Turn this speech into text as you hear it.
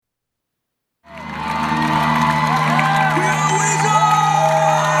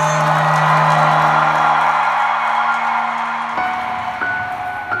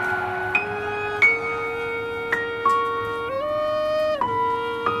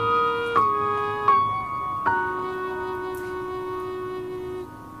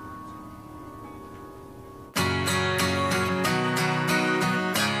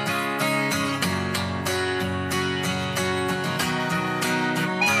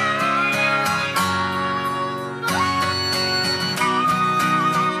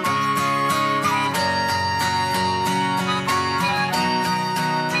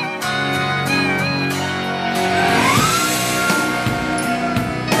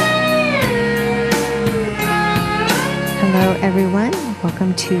everyone.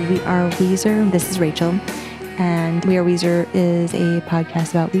 Welcome to We Are Weezer. This is Rachel, and We Are Weezer is a podcast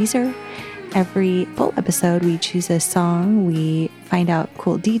about Weezer. Every full episode, we choose a song. We find out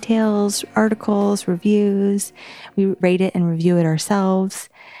cool details, articles, reviews. We rate it and review it ourselves.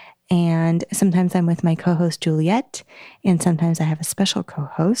 And sometimes I'm with my co-host Juliet, and sometimes I have a special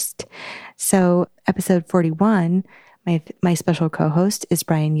co-host. So episode 41, my special co-host is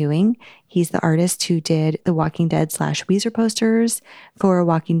Brian Ewing. He's the artist who did the Walking Dead / Weezer posters for a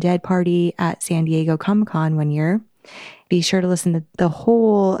Walking Dead party at San Diego Comic-Con one year. Be sure to listen to the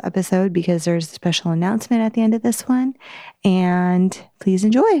whole episode because there's a special announcement at the end of this one. And please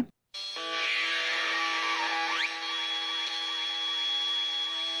enjoy.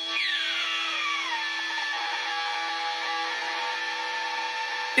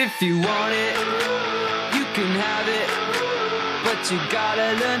 If you want it, you can have it, but you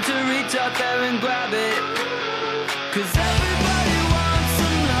gotta learn to reach out there and grab it, 'cause everybody wants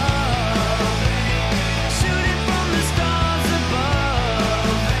some love. Shoot it from the stars above,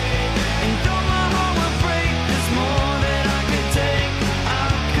 and though my heart will break, there's more that I could take. I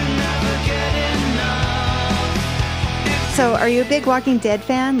could never get enough. So are you a big Walking Dead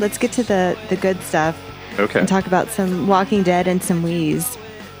fan? Let's get to the good stuff. Okay. And talk about some Walking Dead and some Wheeze.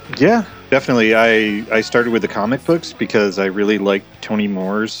 Yeah, definitely. I started with the comic books because I really liked Tony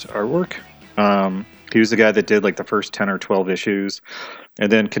Moore's artwork. He was the guy that did like the first 10 or 12 issues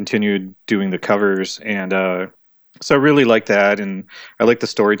and then continued doing the covers. And so I really liked that. And I liked the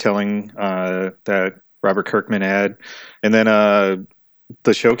storytelling that Robert Kirkman had. And then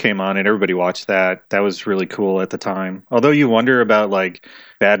the show came on and everybody watched that. That was really cool at the time. Although you wonder about like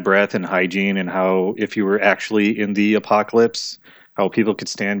bad breath and hygiene and how if you were actually in the apocalypse, how people could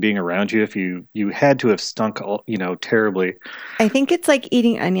stand being around you if you had to have stunk, terribly. I think it's like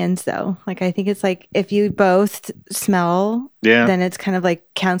eating onions, though. Like, I think it's like if you both smell, then it's kind of like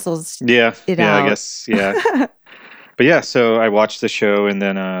cancels it out. I guess, yeah. But yeah, so I watched the show, and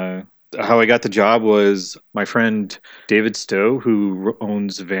then how I got the job was my friend David Stowe, who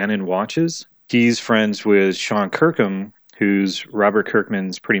owns Van & Watches. He's friends with Sean Kirkham, who's Robert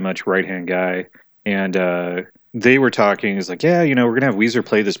Kirkman's pretty much right-hand guy. And they were talking. He's like, yeah, we're going to have Weezer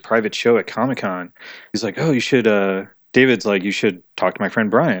play this private show at Comic-Con. He's like, oh, you should, David's like, you should talk to my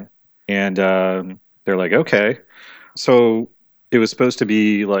friend Brian. And they're like, okay. So it was supposed to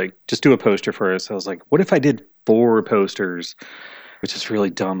be like, just do a poster for us. I was like, what if I did 4 posters? Which is really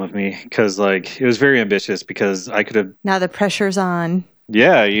dumb of me because like, it was very ambitious because I could have. Now the pressure's on.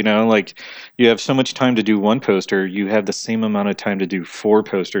 Yeah, like you have so much time to do one poster, you have the same amount of time to do 4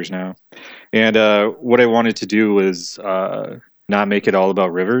 posters now. And what I wanted to do was not make it all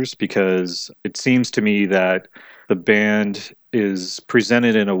about Rivers because it seems to me that the band is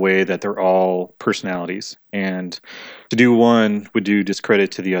presented in a way that they're all personalities. And to do one would do discredit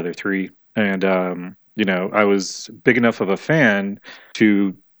to the other 3. And, I was big enough of a fan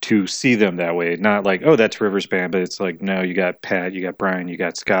to see them that way. Not like, oh, that's Rivers Band, but it's like, no, you got Pat, you got Brian, you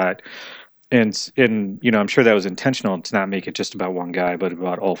got Scott. And I'm sure that was intentional to not make it just about one guy, but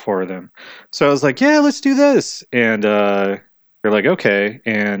about all 4 of them. So I was like, yeah, let's do this. And they're like, okay.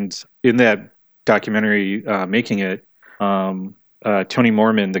 And in that documentary, making it, Tony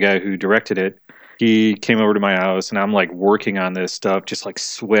Moorman, the guy who directed it, he came over to my house and I'm like working on this stuff, just like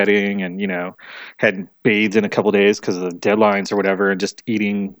sweating and, hadn't bathed in a couple of days because of the deadlines or whatever and just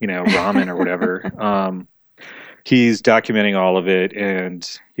eating, ramen or whatever. He's documenting all of it and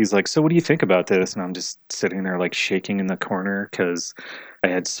he's like, so what do you think about this? And I'm just sitting there like shaking in the corner because I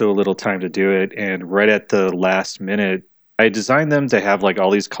had so little time to do it. And right at the last minute, I designed them to have like all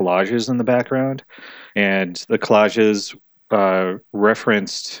these collages in the background. And the collages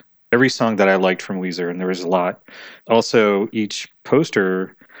referenced every song that I liked from Weezer, and there was a lot. Also, each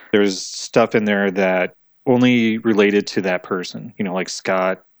poster, there's stuff in there that only related to that person, like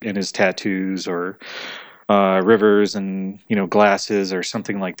Scott and his tattoos or Rivers and, glasses or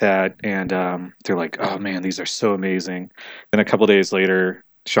something like that. And they're like, oh man, these are so amazing. Then a couple days later,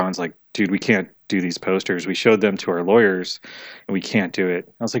 Sean's like, dude, we can't do these posters. We showed them to our lawyers and we can't do it.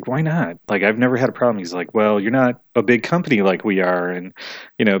 I was like, why not? Like, I've never had a problem. He's like, well, you're not a big company like we are. And,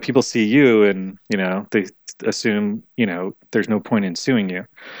 people see you and, they assume, there's no point in suing you.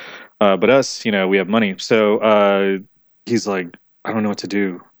 But us, we have money. So he's like, I don't know what to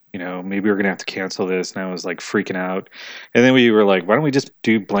do. Maybe we're going to have to cancel this. And I was like freaking out. And then we were like, why don't we just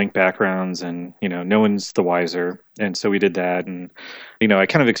do blank backgrounds and, no one's the wiser. And so we did that. And, I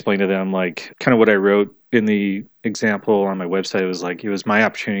kind of explained to them like kind of what I wrote in the example on my website, it was my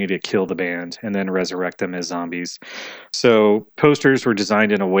opportunity to kill the band and then resurrect them as zombies. So posters were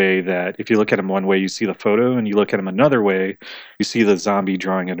designed in a way that if you look at them one way, you see the photo, and you look at them another way, you see the zombie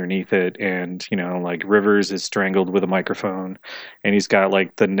drawing underneath it. And, like Rivers is strangled with a microphone, and he's got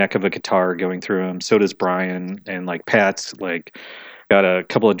like the neck of a guitar going through him. So does Brian, and like Pat's like got a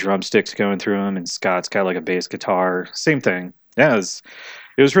couple of drumsticks going through him, and Scott's got like a bass guitar. Same thing. Yeah,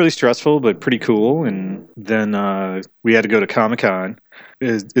 it was really stressful, but pretty cool. And then we had to go to Comic-Con.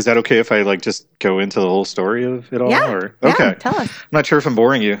 Is that okay if I like just go into the whole story of it all? Yeah. Or okay, Yeah, tell us. I'm not sure if I'm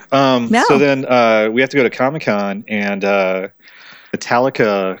boring you. No. So then we have to go to Comic-Con, and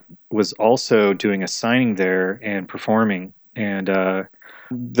Metallica was also doing a signing there and performing. And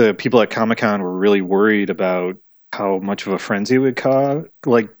the people at Comic-Con were really worried about how much of a frenzy it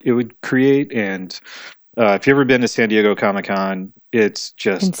would create. And if you've ever been to San Diego Comic-Con, it's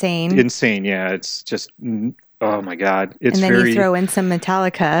just insane. Yeah, it's just, oh my God. And then you throw in some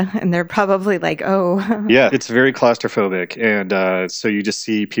Metallica, and they're probably like, oh. Yeah, it's very claustrophobic. And so you just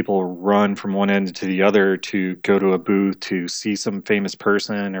see people run from one end to the other to go to a booth to see some famous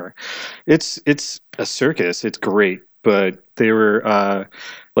person. Or it's a circus. It's great. But they were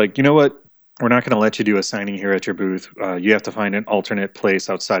like, you know what? We're not going to let you do a signing here at your booth. You have to find an alternate place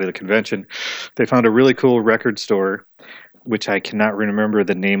outside of the convention. They found a really cool record store, which I cannot remember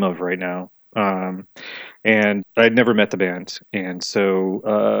the name of right now. And I'd never met the band. And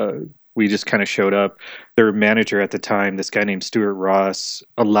so we just kind of showed up. Their manager at the time, this guy named Stuart Ross,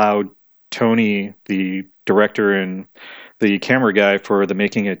 allowed Tony, the director and the camera guy for the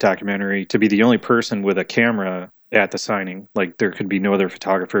Making It documentary, to be the only person with a camera at the signing. Like there could be no other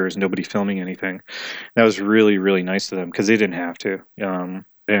photographers, nobody filming anything. That was really, really nice of them because they didn't have to.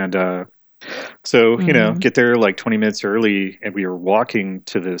 So, get there like 20 minutes early, and we were walking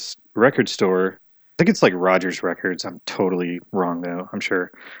to this record store. I think it's like Rogers Records. I'm totally wrong though, I'm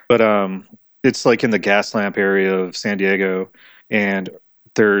sure. But it's like in the Gaslamp area of San Diego, and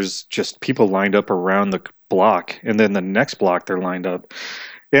there's just people lined up around the block, and then the next block they're lined up.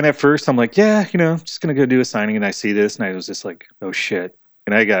 And at first I'm like, yeah, just going to go do a signing, and I see this, and I was just like, oh shit.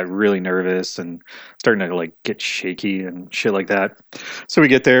 And I got really nervous and starting to like get shaky and shit like that. So we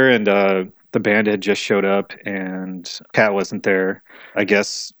get there, and the band had just showed up, and Pat wasn't there. I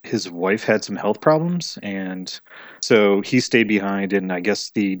guess his wife had some health problems, and so he stayed behind, and I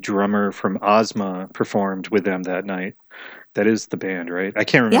guess the drummer from Ozma performed with them that night. That is the band, right? I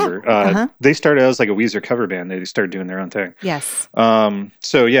can't remember. Yeah. They started out as like a Weezer cover band. They started doing their own thing. Yes.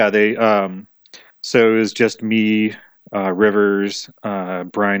 So yeah, so it was just me, Rivers,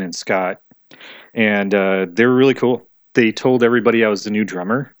 Brian, and Scott, and they were really cool. They told everybody I was the new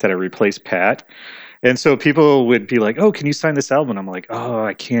drummer, that I replaced Pat. And so people would be like, oh, can you sign this album? I'm like, oh,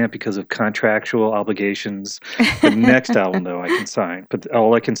 I can't because of contractual obligations. The next album, though, I can sign. But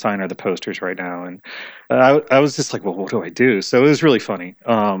all I can sign are the posters right now. And I was just like, well, what do I do? So it was really funny.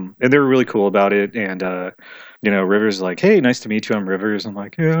 And they were really cool about it. And, Rivers is like, hey, nice to meet you. I'm Rivers. I'm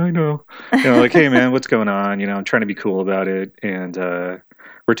like, yeah, I know. Like, hey, man, what's going on? I'm trying to be cool about it. And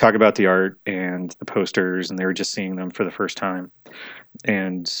we're talking about the art and the posters, and they were just seeing them for the first time.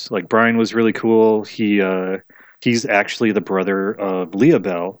 And like Brian was really cool. He's actually the brother of Leah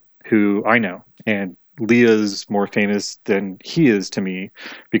Bell, who I know, and Leah's more famous than he is to me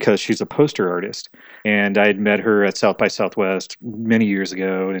because she's a poster artist. And I had met her at South by Southwest many years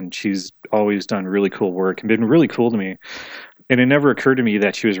ago, and she's always done really cool work and been really cool to me. And it never occurred to me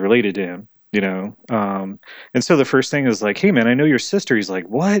that she was related to him, And so the first thing is like, hey man, I know your sister. He's like,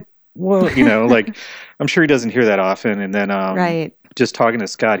 what? Well, like I'm sure he doesn't hear that often. And then right. Just talking to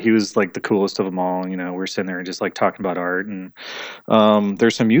Scott, he was like the coolest of them all. We're sitting there and just like talking about art, and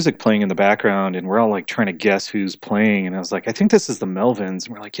there's some music playing in the background, and we're all like trying to guess who's playing. And I was like, I think this is the Melvins.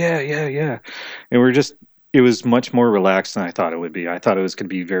 And we're like, yeah. And it was much more relaxed than I thought it would be. I thought it was going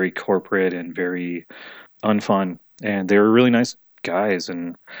to be very corporate and very unfun. And they were really nice guys,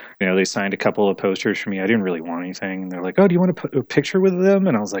 and they signed a couple of posters for me. I didn't really want anything, and they're like, oh, do you want to put a picture with them?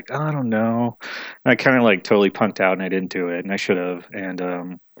 And I was like, oh, I don't know. And I kind of like totally punked out, and I didn't do it, and I should have.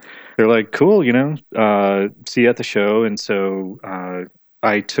 And they're like, cool, see you at the show. And so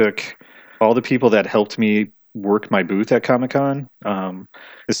I took all the people that helped me work my booth at Comic-Con,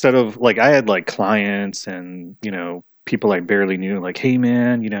 instead of like, I had like clients and people I barely knew, like, hey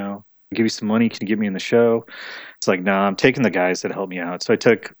man, I'll give you some money, can you get me in the show? It's like, nah, I'm taking the guys that helped me out. So I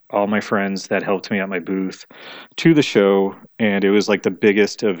took all my friends that helped me at my booth to the show, and it was like the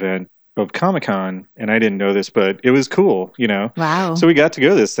biggest event of Comic-Con, and I didn't know this, but it was cool, Wow. So we got to go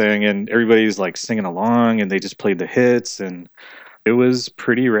to this thing, and everybody's like singing along, and they just played the hits, and it was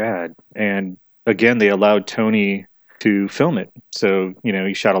pretty rad. And again, they allowed Tony to film it. So,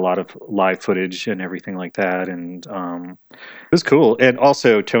 he shot a lot of live footage and everything like that. And it was cool. And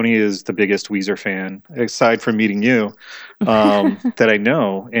also, Tony is the biggest Weezer fan, aside from meeting you, that I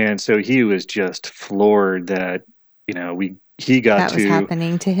know. And so he was just floored that, he got that was to.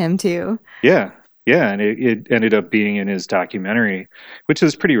 happening to him too. Yeah. Yeah. And it ended up being in his documentary, which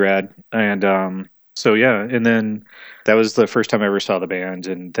was pretty rad. And so, yeah. And then that was the first time I ever saw the band.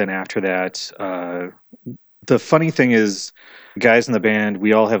 And then after that, the funny thing is, guys in the band,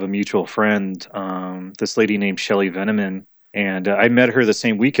 we all have a mutual friend, this lady named Shelly Veneman. And I met her the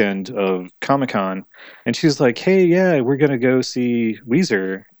same weekend of Comic-Con. And she's like, hey, yeah, we're going to go see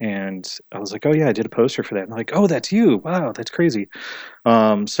Weezer. And I was like, oh, yeah, I did a poster for that. And I'm like, oh, that's you. Wow, that's crazy.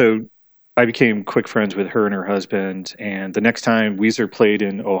 So I became quick friends with her and her husband. And the next time Weezer played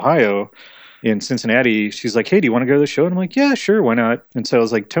in Ohio, in Cincinnati, she's like, hey, do you want to go to the show? And I'm like, yeah, sure, why not? And so I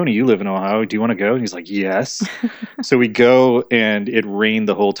was like, Tony, you live in Ohio. Do you want to go? And he's like, yes. So we go, and it rained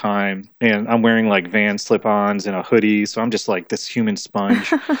the whole time. And I'm wearing like Vans slip-ons and a hoodie. So I'm just like this human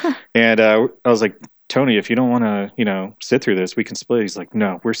sponge. And I was like, Tony, if you don't want to, sit through this, we can split. He's like,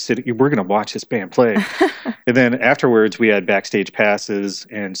 no, we're going to watch this band play. And then afterwards, we had backstage passes.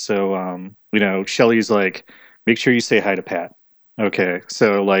 And so, Shelly's like, make sure you say hi to Pat. Okay.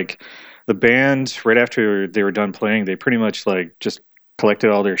 So like, the band, right after they were done playing, they pretty much like just collected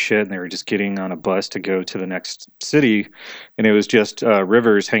all their shit, and they were just getting on a bus to go to the next city. And it was just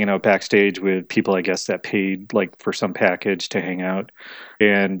Rivers hanging out backstage with people, I guess, that paid like for some package to hang out.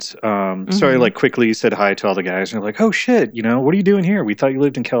 And so I like quickly said hi to all the guys, and they're like, oh shit, what are you doing here? We thought you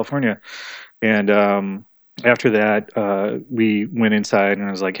lived in California. And after that, we went inside, and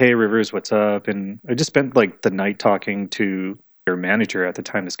I was like, hey, Rivers, what's up? And I just spent like the night talking to their manager at the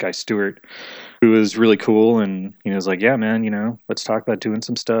time, this guy Stuart, who was really cool. And he was like, yeah, man, let's talk about doing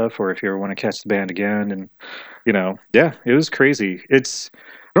some stuff, or if you ever want to catch the band again. And yeah, it was crazy. I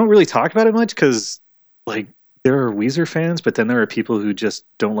don't really talk about it much because like there are Weezer fans, but then there are people who just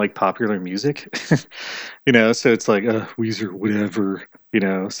don't like popular music. So it's like Weezer whatever.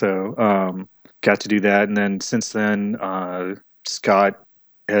 So got to do that. And then since then, Scott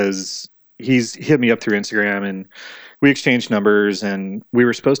he's hit me up through Instagram, and we exchanged numbers, and we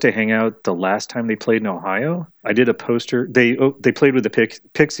were supposed to hang out the last time they played in Ohio. I did a poster. They played with the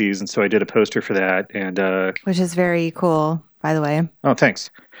Pixies, and so I did a poster for that. And which is very cool, by the way. Oh,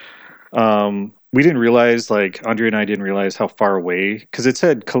 thanks. We didn't realize, like Andre and I didn't realize how far away, because it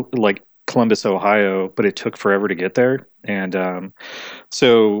said like Columbus, Ohio, but it took forever to get there. And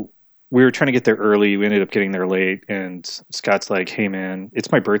so we were trying to get there early. We ended up getting there late, and Scott's like, hey man, it's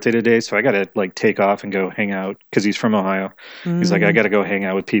my birthday today, so I got to like take off and go hang out, because he's from Ohio. He's like, I got to go hang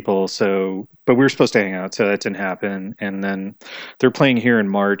out with people. So, but we were supposed to hang out, so that didn't happen. And then they're playing here in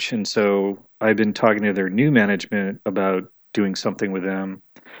March. And so I've been talking to their new management about doing something with them.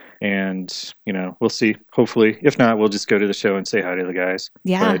 And, we'll see. Hopefully. If not, we'll just go to the show and say hi to the guys.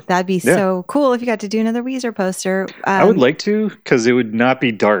 Yeah, that'd be so cool if you got to do another Weezer poster. I would like to, because it would not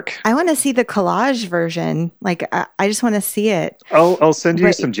be dark. I want to see the collage version. Like, I just want to see it. I'll send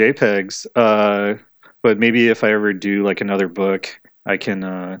you some JPEGs. But maybe if I ever do like another book, I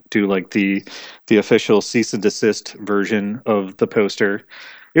can do like the official cease and desist version of the poster.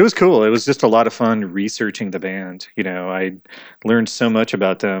 It was cool. It was just a lot of fun researching the band. I learned so much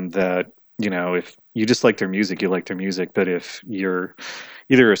about them that, if you just like their music, you like their music. But if you're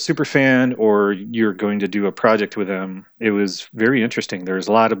either a super fan or you're going to do a project with them, it was very interesting. There's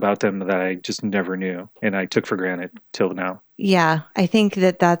a lot about them that I just never knew, and I took for granted till now. Yeah, I think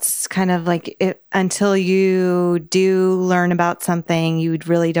that's kind of like it, until you do learn about something, you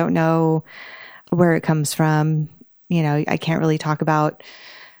really don't know where it comes from. I can't really talk about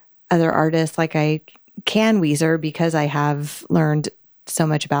other artists like I can Weezer because I have learned so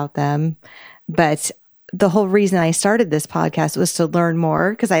much about them. But the whole reason I started this podcast was to learn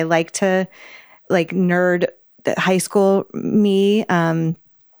more, because I like to like nerd the high school me. I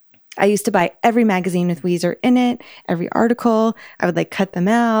used to buy every magazine with Weezer in it, every article. I would like cut them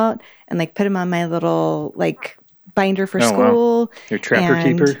out and like put them on my little like binder for school. Wow. Your trapper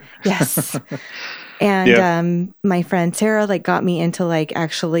keeper? Yes. And my friend Sarah like got me into like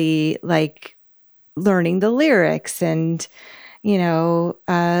actually like learning the lyrics and,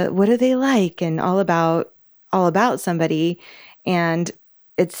 what do they like, and all about somebody. And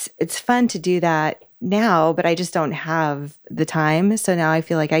it's fun to do that now, but I just don't have the time. So now I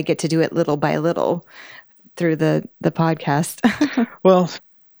feel like I get to do it little by little through the podcast. Well,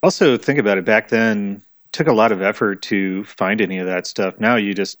 also think about it. Back then, it took a lot of effort to find any of that stuff. Now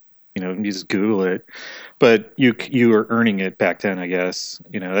you just you just Google it. But you were earning it back then, I guess.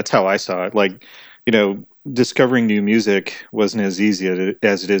 That's how I saw it. Like, discovering new music wasn't as easy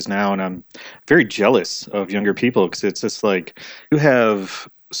as it is now, and I'm very jealous of younger people because it's just like you have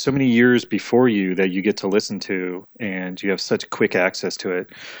so many years before you that you get to listen to, and you have such quick access to it.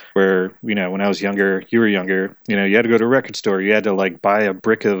 Where when I was younger, you were younger, you had to go to a record store, you had to like buy a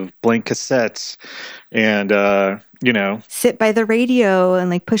brick of blank cassettes, and sit by the radio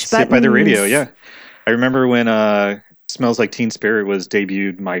and like push buttons. Sit by the radio, yeah. I remember when Smells Like Teen Spirit was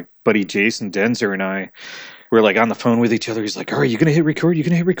debuted, my buddy Jason Denzer and I were like on the phone with each other. He's like, "Are you going to hit record? You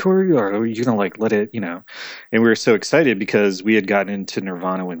going to hit record? Or are you going to like let it, And we were so excited because we had gotten into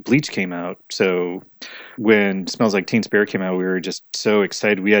Nirvana when Bleach came out. So when Smells Like Teen Spirit came out, we were just so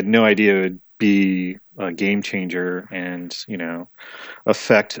excited. We had no idea it would be a game changer and,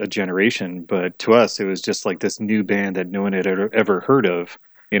 affect a generation. But to us, it was just like this new band that no one had ever heard of,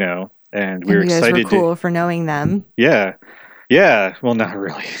 And we were excited. You guys were cool for knowing them. Yeah. Yeah. Well, not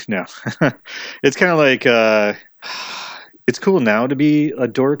really. No. It's kind of like, it's cool now to be a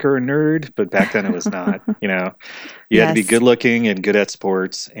dork or a nerd, but back then it was not, You had to be good looking and good at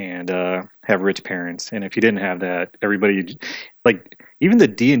sports and have rich parents. And if you didn't have that, everybody, like even the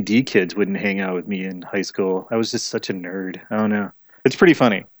D&D kids wouldn't hang out with me in high school. I was just such a nerd. I don't know. It's pretty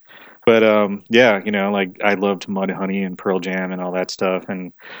funny. But like I loved Mudhoney and Pearl Jam and all that stuff.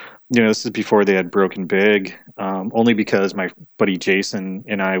 And this is before they had Broken Big, only because my buddy Jason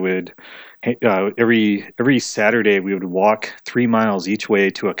and I would, every Saturday, we would walk 3 miles each way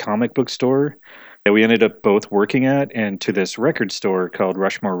to a comic book store that we ended up both working at and to this record store called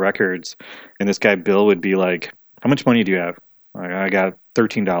Rushmore Records. And this guy, Bill, would be like, "How much money do you have?" Like, "I got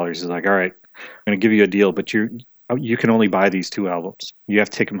 $13. He's like, "All right, I'm going to give you a deal, but you can only buy these 2 albums. You have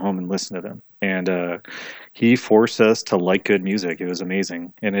to take them home and listen to them." And he forced us to like good music. It was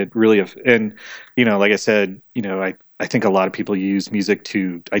amazing. And it really, and, like I said, I think a lot of people use music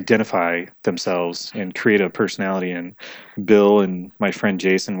to identify themselves and create a personality. And Bill and my friend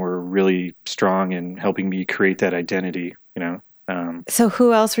Jason were really strong in helping me create that identity, So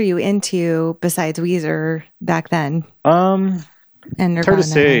who else were you into besides Weezer back then? And Nirvana? It's hard to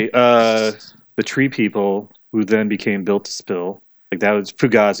say. The Tree People, who then became Built to Spill. Like that was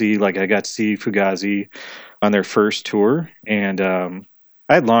Fugazi. Like I got to see Fugazi on their first tour, and I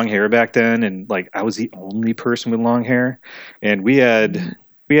had long hair back then, and like I was the only person with long hair, and we had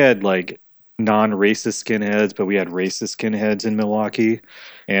like non-racist skinheads, but we had racist skinheads in Milwaukee,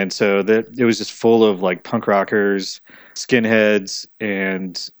 and so that it was just full of like punk rockers, skinheads,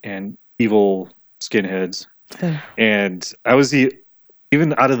 and evil skinheads, and I was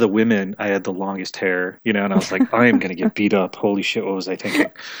even out of the women, I had the longest hair, and I was like, I am going to get beat up. Holy shit, what was I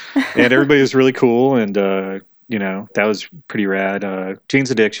thinking? And everybody was really cool, and, that was pretty rad. Jane's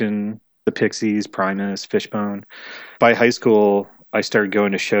Addiction, the Pixies, Primus, Fishbone. By high school, I started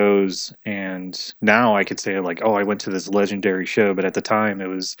going to shows, and now I could say, like, oh, I went to this legendary show, but at the time it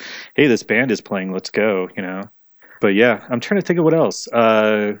was, hey, this band is playing, let's go, But yeah, I'm trying to think of what else.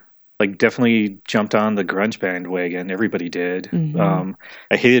 Like definitely jumped on the grunge bandwagon. Everybody did. Mm-hmm.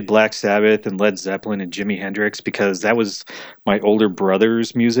 I hated Black Sabbath and Led Zeppelin and Jimi Hendrix because that was my older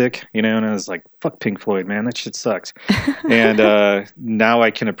brother's music, and I was like, fuck Pink Floyd, man, that shit sucks. And now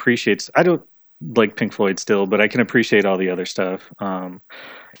I can appreciate, I don't like Pink Floyd still, but I can appreciate all the other stuff.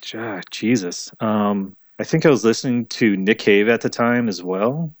 Jesus. I think I was listening to Nick Cave at the time as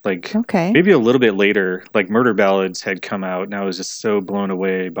well. Like, okay, maybe a little bit later, like Murder Ballads had come out, and I was just so blown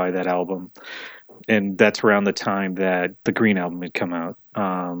away by that album. And that's around the time that the Green album had come out.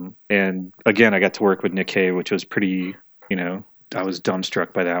 And again, I got to work with Nick Cave, which was pretty, I was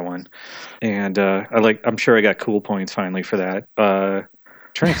dumbstruck by that one. And I'm sure I got cool points finally for that.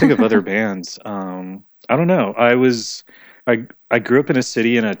 Trying to think of other bands. I don't know. I grew up in a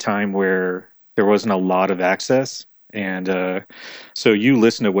city in a time where there wasn't a lot of access, and so you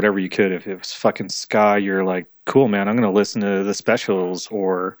listen to whatever you could. If it was fucking ska, you're like, cool, man, I'm gonna listen to the Specials.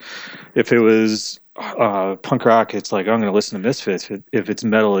 Or if it was punk rock, it's like, I'm gonna listen to Misfits. If it's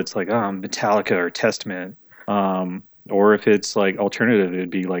metal, it's like Metallica or Testament. Or if it's like alternative, it'd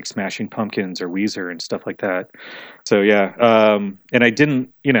be like Smashing Pumpkins or Weezer and stuff like that. So yeah, and I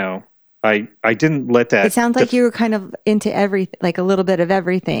didn't, I didn't let that. It sounds like you were kind of into everything, like a little bit of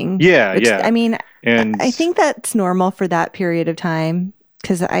everything. Yeah, yeah. I mean, and I think that's normal for that period of time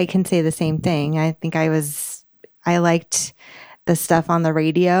because I can say the same thing. I think I liked the stuff on the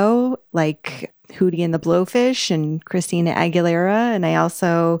radio, like Hootie and the Blowfish and Christina Aguilera, and I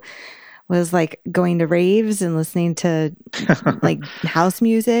also was like going to raves and listening to like house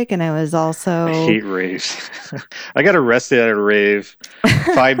music. And I was also I hate raves. I got arrested at a rave.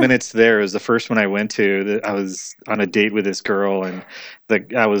 5 minutes there was the first one I went to. I was on a date with this girl, and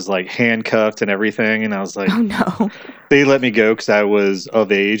I was like handcuffed and everything. And I was like, oh no. they let me go because I was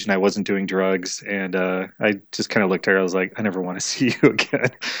of age and I wasn't doing drugs. And I just kind of looked at her. I was like, I never want to see you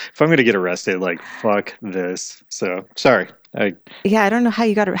again. If I'm going to get arrested, like, fuck this. So sorry. Yeah, I don't know how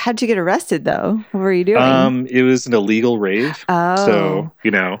how'd you get arrested though? What were you doing? It was an illegal rave. Oh. So,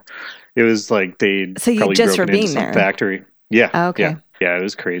 it was like they'd So you probably just broken for being into some there. factory. Yeah. Oh, okay. Yeah. Yeah, it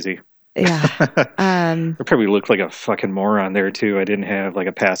was crazy. Yeah. I probably looked like a fucking moron there too. I didn't have like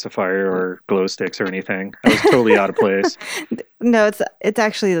a pacifier or glow sticks or anything. I was totally out of place. No, it's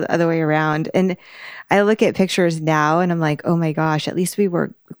actually the other way around. And I look at pictures now and I'm like, oh my gosh, at least we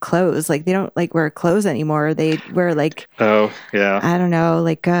wore clothes. Like they don't like wear clothes anymore. They wear like, Oh, yeah. I don't know,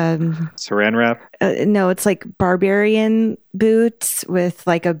 like Saran wrap? no, it's like barbarian boots with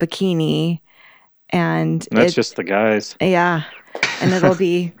like a bikini, and That's just the guys. yeah, and it'll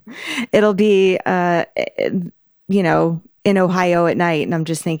be in Ohio at night, and I'm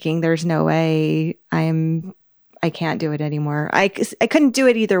just thinking, there's no way I can't do it anymore. I couldn't do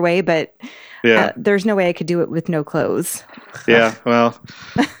it either way, but Yeah. there's no way I could do it with no clothes. Yeah. Well,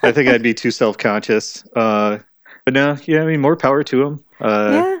 I think I'd be too self-conscious. But no, yeah, I mean, more power to them.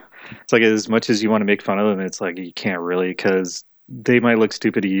 Yeah. It's like as much as you want to make fun of them, it's like you can't really because they might look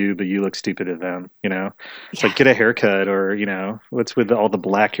stupid to you, but you look stupid to them, It's like get a haircut or, what's with all the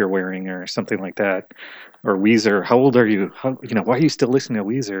black you're wearing or something like that. Or Weezer, how old are you? Why are you still listening to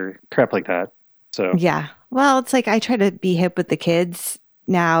Weezer? Crap like that. So Yeah. Well, it's like I try to be hip with the kids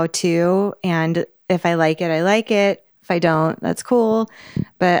now too. And if I like it, I like it. If I don't, that's cool.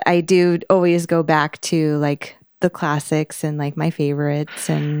 But I do always go back to like the classics and like my favorites.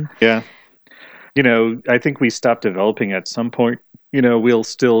 And yeah. I think we stopped developing at some point. We'll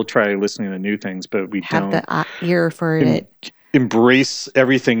still try listening to new things, but we have don't the ear for it. embrace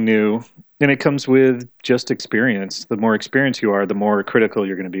everything new. And it comes with just experience. The more experienced you are, the more critical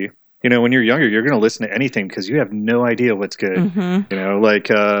you're going to be. When you're younger, you're going to listen to anything because you have no idea what's good.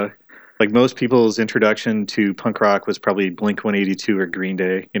 Mm-hmm. Like most people's introduction to punk rock was probably Blink-182 or Green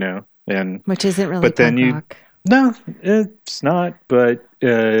Day, and Which isn't really but then punk rock. No, it's not. But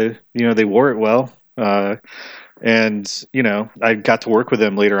they wore it well. And I got to work with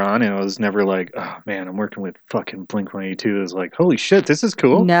them later on, and I was never like, oh man, I'm working with fucking Blink-182. It was like, holy shit, this is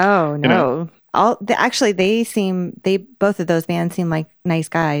cool. No. Actually, both of those bands seem like nice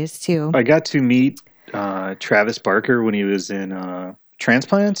guys too. I got to meet Travis Barker when he was in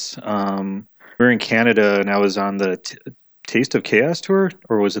Transplants. We were in Canada, and I was on the Taste of Chaos tour,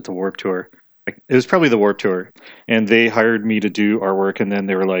 or was it the Warp tour? It was probably the Warp tour, and they hired me to do artwork, and then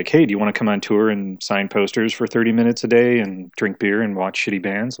they were like, hey, do you want to come on tour and sign posters for 30 minutes a day and drink beer and watch shitty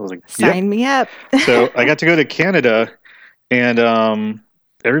bands? I was like, Sign me up. So I got to go to Canada, and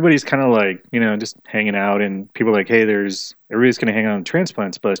everybody's kind of like, just hanging out, and people are like, hey, everybody's going to hang out on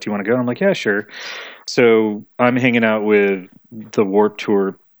Transplants bus. Do you want to go? I'm like, yeah, sure. So I'm hanging out with the Warp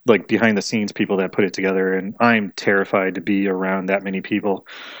tour, like behind the scenes people that put it together, and I'm terrified to be around that many people.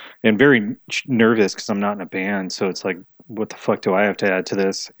 And very nervous because I'm not in a band. So it's like, what the fuck do I have to add to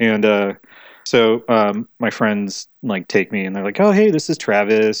this? And so my friends like take me and they're like, oh, hey, this is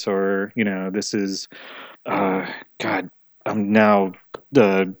Travis, or, this is, God, I'm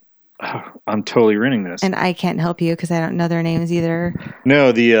totally ruining this. And I can't help you because I don't know their names either.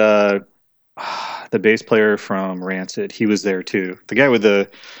 No, the bass player from Rancid, he was there too. The guy with the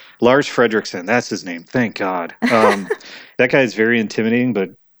Lars Fredriksson, that's his name. Thank God. That guy's very intimidating,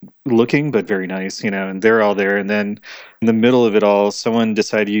 but very nice, and they're all there. And then in the middle of it all, someone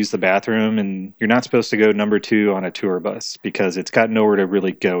decided to use the bathroom, and you're not supposed to go number 2 on a tour bus because it's got nowhere to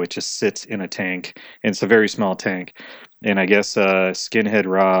really go. It just sits in a tank, and it's a very small tank. And I guess Skinhead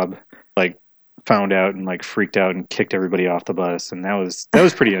Rob like found out and like freaked out and kicked everybody off the bus, and that was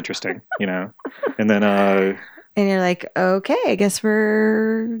pretty interesting, And then and you're like, okay, I guess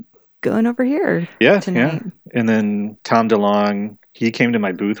we're going over here tonight. Yeah. And then Tom DeLonge, he came to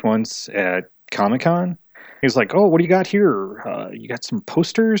my booth once at Comic-Con. He was like, oh, what do you got here? You got some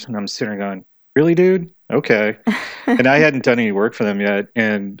posters? And I'm sitting there going, really, dude? Okay. And I hadn't done any work for them yet.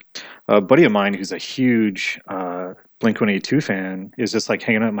 And a buddy of mine who's a huge Blink-182 fan is just like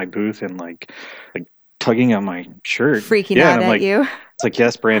hanging out at my booth and like tugging on my shirt. Freaking out at you. It's like,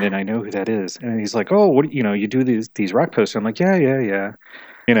 yes, Brandon, I know who that is. And he's like, oh, what, you do these rock posters. I'm like, yeah.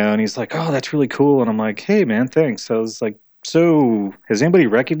 And he's like, oh, that's really cool. And I'm like, hey, man, thanks. So I was like, so has anybody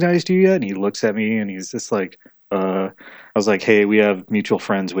recognized you yet? And he looks at me and he's just like, I was like, hey, we have mutual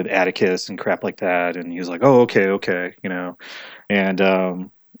friends with Atticus and crap like that. And he was like, oh, okay, you know. And,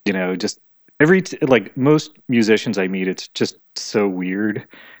 just like most musicians I meet, it's just so weird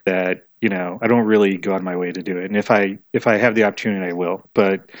that, I don't really go out of my way to do it. And if I have the opportunity, I will.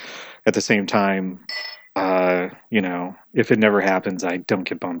 But at the same time, if it never happens, I don't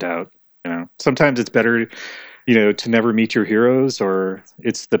get bummed out. Sometimes it's better, to never meet your heroes, or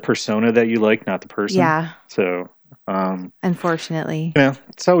it's the persona that you like, not the person. Yeah. So, unfortunately,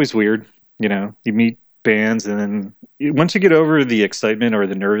 it's always weird. You meet bands, and then once you get over the excitement or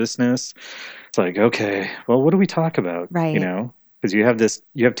the nervousness, it's like, okay, well, what do we talk about? Right. Because you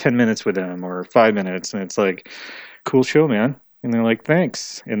have 10 minutes with them or 5 minutes, and it's like, cool show, man. And they're like,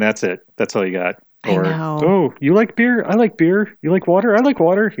 thanks. And that's it. That's all you got. Or, I know. oh, you like beer? I like beer. You like water? I like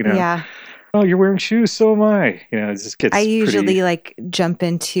water. Yeah. Oh, you're wearing shoes. So am I. It just gets. I usually like jump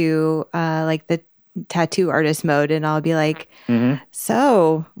into like the tattoo artist mode, and I'll be like,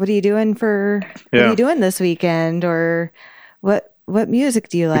 so what are you doing what are you doing this weekend? Or what music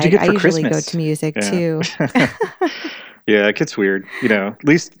do you like? I usually Christmas? Go to music too. Yeah, it gets weird. At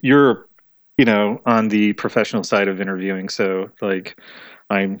least you're, on the professional side of interviewing. So like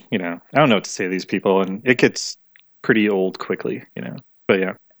I don't know what to say to these people, and it gets pretty old quickly, but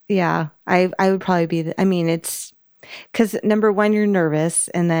yeah. Yeah, I would probably be, it's because number one, you're nervous.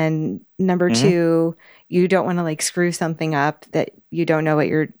 And then number two, you don't want to like screw something up that you don't know what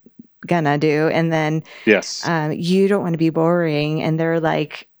you're gonna do. And then yes, you don't want to be boring. And they're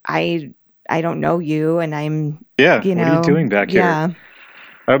like, I don't know you. And I'm, what are you doing back here? Yeah.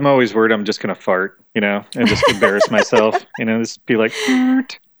 I'm always worried I'm just going to fart, and just embarrass myself, just be like,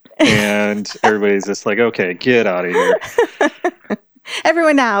 fart. And everybody's just like, okay, get out of here.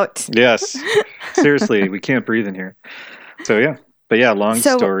 Everyone out. Yes. Seriously, we can't breathe in here. So, yeah. But yeah, long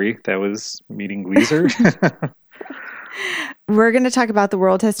story. That was meeting Weezer. We're going to talk about The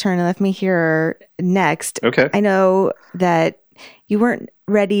World Has Turned and Left Me Here next. Okay. I know that you weren't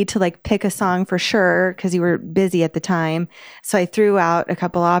ready to like pick a song for sure because you were busy at the time. So I threw out a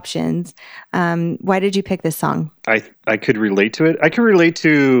couple options. Why did you pick this song? I could relate to it. I could relate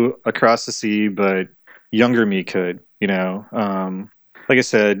to Across the Sea, but younger me could, like I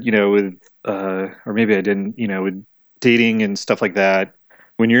said, with, or maybe I didn't, with dating and stuff like that,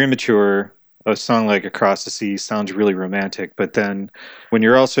 when you're immature, a song like Across the Sea sounds really romantic. But then when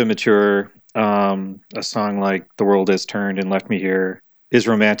you're also immature, a song like The World Has Turned and Left Me Here is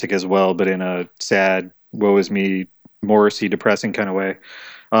romantic as well, but in a sad, woe is me, Morrissey, depressing kind of way.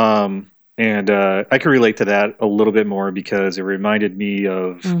 And I could relate to that a little bit more because it reminded me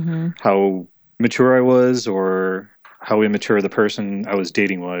of how mature I was, or how immature the person I was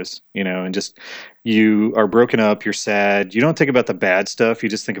dating was, and just, you are broken up, you're sad, you don't think about the bad stuff, you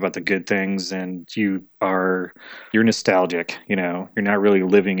just think about the good things, and you're nostalgic, you're not really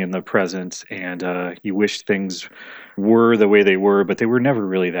living in the present, and you wish things were the way they were, but they were never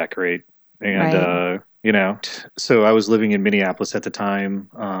really that great. And, so I was living in Minneapolis at the time,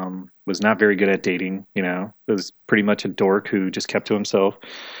 was not very good at dating, was pretty much a dork who just kept to himself.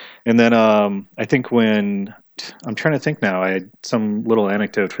 And then I think I'm trying to think now, I had some little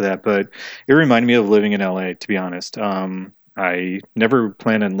anecdote for that, but it reminded me of living in LA, to be honest. I never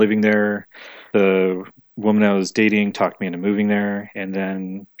planned on living there. The woman I was dating talked me into moving there, and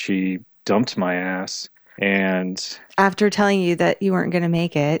then she dumped my ass. And after telling you that you weren't going to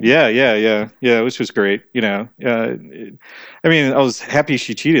make it. Yeah, which was great. I mean, I was happy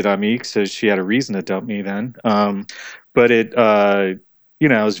she cheated on me because she had a reason to dump me then. But it, I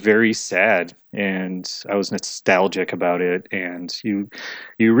was very sad, and I was nostalgic about it. And you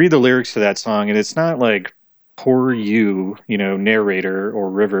read the lyrics to that song, and it's not like poor you, narrator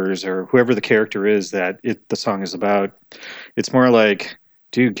or Rivers or whoever the character is that the song is about. It's more like,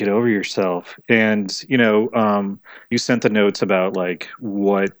 dude, get over yourself. And, you sent the notes about like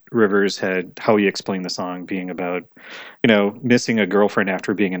what Rivers how he explained the song being about, missing a girlfriend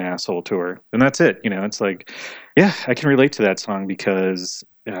after being an asshole to her. And that's it. It's like, yeah, I can relate to that song because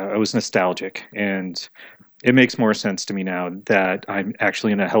I was nostalgic, and it makes more sense to me now that I'm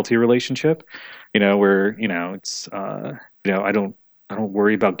actually in a healthy relationship, where, it's, I don't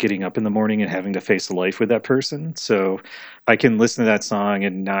worry about getting up in the morning and having to face life with that person. So I can listen to that song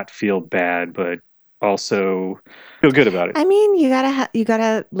and not feel bad, but also feel good about it. I mean, you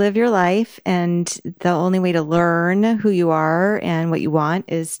gotta live your life, and the only way to learn who you are and what you want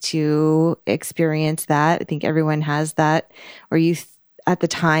is to experience that. I think everyone has that. Or at the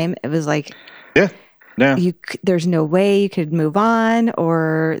time, it was like, yeah. No. There's no way you could move on,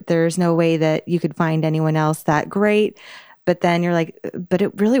 or there's no way that you could find anyone else that great. But then you're like, but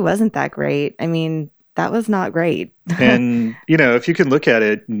it really wasn't that great. I mean, that was not great. And, if you can look at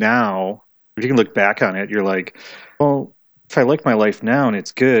it now, if you can look back on it, you're like, well, if I like my life now and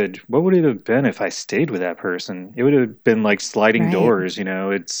it's good, what would it have been if I stayed with that person? It would have been like sliding Right. doors,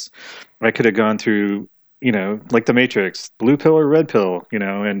 I could have gone through, like the Matrix, blue pill or red pill,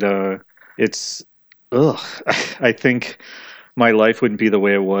 and it's, ugh, I think my life wouldn't be the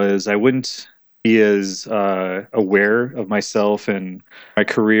way it was. I wouldn't be as aware of myself and my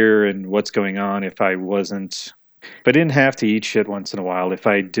career and what's going on if I wasn't, if I didn't have to eat shit once in a while, if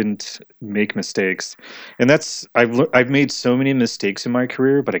I didn't make mistakes. And I've made so many mistakes in my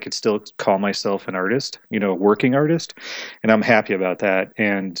career, but I could still call myself an artist, a working artist, and I'm happy about that.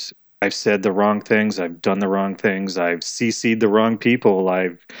 And I've said the wrong things, I've done the wrong things, I've CC'd the wrong people,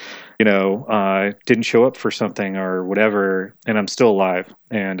 I've didn't show up for something or whatever, and I'm still alive,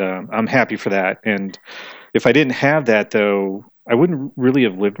 and I'm happy for that. And if I didn't have that, though, I wouldn't really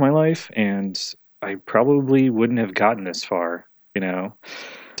have lived my life, and I probably wouldn't have gotten this far, To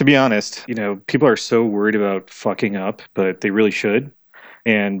be honest, people are so worried about fucking up, but they really should.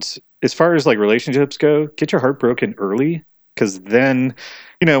 And as far as like relationships go, get your heart broken early, because then,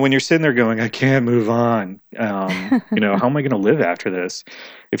 when you're sitting there going, I can't move on, how am I going to live after this?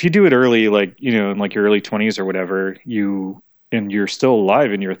 If you do it early, like, in like your early 20s or whatever, and you're still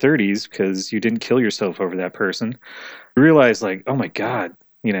alive in your 30s because you didn't kill yourself over that person, you realize like, oh my God,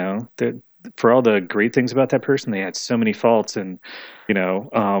 that for all the great things about that person, they had so many faults. And,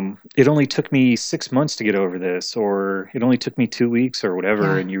 it only took me 6 months to get over this, or it only took me 2 weeks or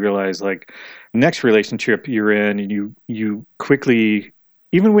whatever. Yeah. And you realize like next relationship you're in, and you quickly,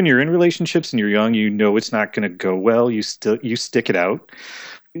 even when you're in relationships and you're young, it's not going to go well. You stick it out.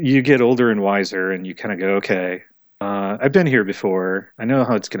 You get older and wiser, and you kind of go, okay, I've been here before. I know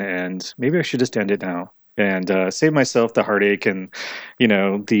how it's going to end. Maybe I should just end it now and save myself the heartache and,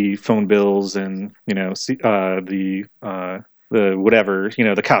 the phone bills and, the whatever,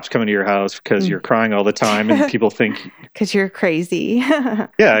 the cops coming to your house because you're crying all the time and people think because you're crazy.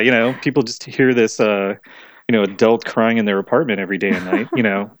 Yeah, people just hear this, adult crying in their apartment every day and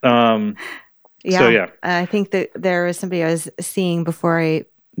night, Yeah. So, yeah. I think that there was somebody I was seeing before I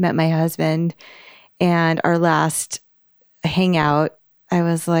met my husband, and our last hangout, I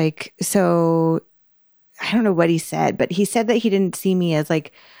was like, so I don't know what he said, but he said that he didn't see me as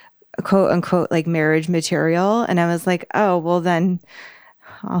like a quote unquote like marriage material. And I was like, oh, well then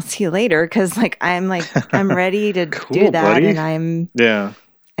I'll see you later. Cause I'm ready to Cool, do that. buddy.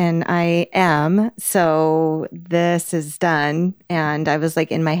 And I am. So this is done. And I was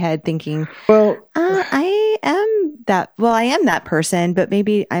like in my head thinking, well, I am that person, but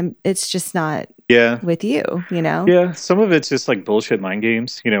maybe it's just not with you, Yeah, some of it's just like bullshit mind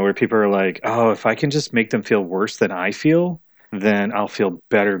games, where people are like, oh, if I can just make them feel worse than I feel, then I'll feel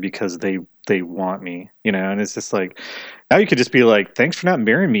better because they want me, and it's just like, now you could just be like, thanks for not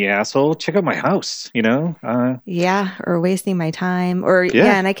marrying me, asshole. Check out my house, Yeah, or wasting my time, or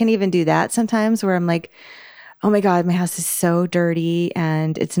and I can even do that sometimes where I'm like, oh my God, my house is so dirty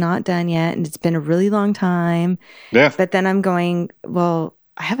and it's not done yet, and it's been a really long time. Yeah. But then I'm going, well,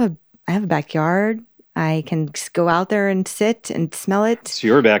 I have a backyard. I can just go out there and sit and smell it. It's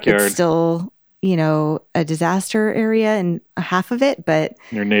your backyard. It's still, a disaster area and half of it, but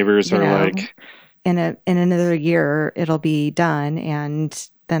your neighbors are like, in another year it'll be done, and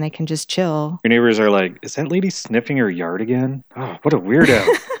then I can just chill. Your neighbors are like, is that lady sniffing her yard again? Oh, what a weirdo.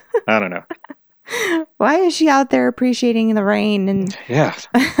 I don't know. Why is she out there appreciating the rain? And yeah,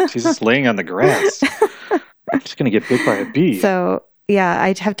 she's just laying on the grass. I'm just gonna get bit by a bee. So yeah,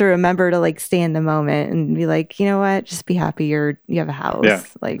 I'd have to remember to like stay in the moment and be like, you know what, just be happy you have a house. Yeah.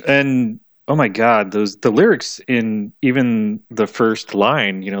 And oh my God, the lyrics in even the first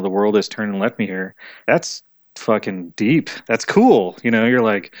line, the world has turned and left me here. That's fucking deep. That's cool. You're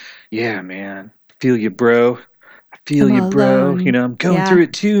like, yeah, man, feel you, bro. I feel you, bro. I'm going through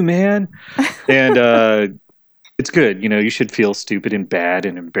it too, man. And it's good. You should feel stupid and bad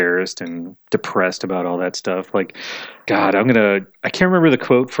and embarrassed and depressed about all that stuff. Like, God, I can't remember the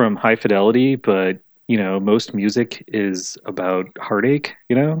quote from High Fidelity, but most music is about heartache,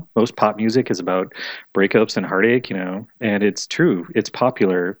 most pop music is about breakups and heartache, and it's true. It's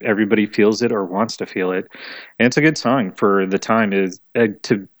popular. Everybody feels it or wants to feel it. And it's a good song for the time.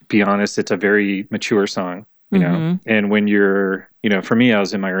 To be honest, it's a very mature song, and when you're, for me, I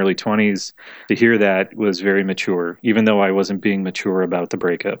was in my early 20s, to hear that was very mature, even though I wasn't being mature about the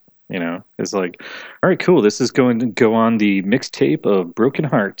breakup. It's like, all right, cool. This is going to go on the mixtape of Broken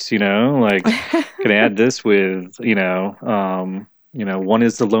Hearts, like, can I add this with, one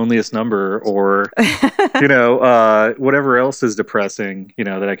is the loneliest number, or whatever else is depressing,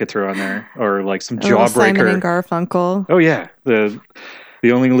 that I could throw on there, or like some A little Simon and Jawbreaker. Garfunkel. Oh yeah, the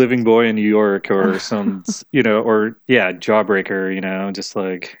only living boy in New York, or some, or yeah, Jawbreaker. Just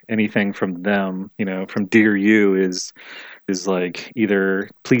like anything from them. From Dear You is like either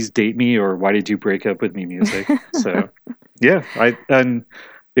Please Date Me or Why Did You Break Up with Me music. So yeah, and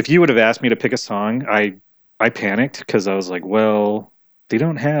if you would have asked me to pick a song, I panicked because I was like, well, they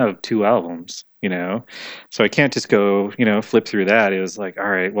don't have two albums, so I can't just go, flip through that. It was like, all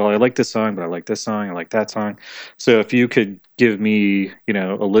right, well, I like this song, but I like this song, I like that song. So if you could give me,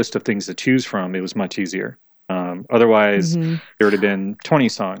 a list of things to choose from, it was much easier. Otherwise, Mm-hmm. there would have been 20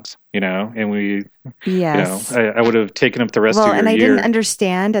 songs, and we, Yes. I would have taken up the rest Well, of your and I year. didn't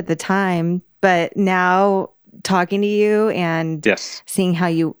understand at the time, but now talking to you and Yes. seeing how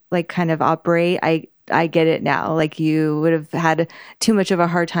you like kind of operate, I get it now. Like you would have had too much of a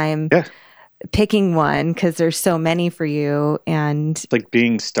hard time Yeah. picking one because there's so many for you. And It's like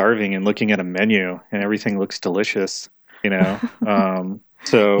being starving and looking at a menu and everything looks delicious,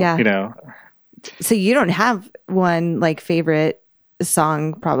 so, Yeah. So you don't have one like favorite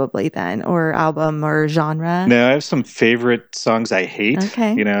song probably then, or album or genre? No, I have some favorite songs I hate.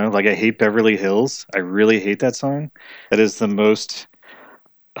 Okay. Like I hate Beverly Hills. I really hate that song. That is the most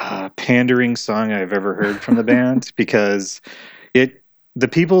pandering song I've ever heard from the band, because the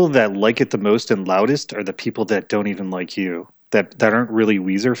people that like it the most and loudest are the people that don't even like you. That aren't really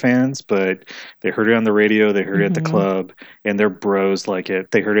Weezer fans, but they heard it on the radio, they heard it at the Mhm. club, and their bros like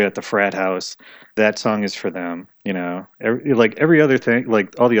it. They heard it at the frat house. That song is for them, like every other thing,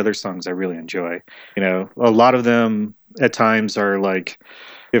 like all the other songs I really enjoy. A lot of them at times are like,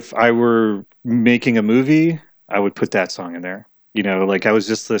 if I were making a movie, I would put that song in there. Like I was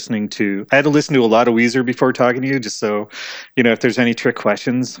just I had to listen to a lot of Weezer before talking to you, just so, if there's any trick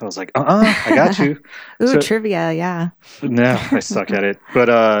questions, I was like, I got you. Ooh, So- trivia. Yeah. No, I suck at it.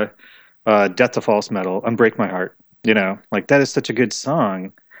 But Death to False Metal, Unbreak My Heart, like that is such a good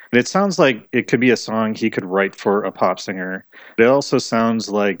song. And it sounds like it could be a song he could write for a pop singer. But it also sounds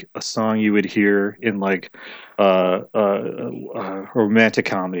like a song you would hear in like a romantic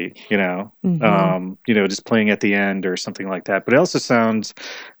comedy, Mhm. just playing at the end or something like that. But it also sounds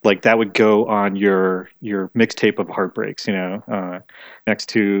like that would go on your mixtape of heartbreaks, next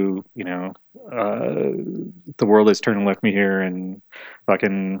to, The World Has Turned and Left Me Here and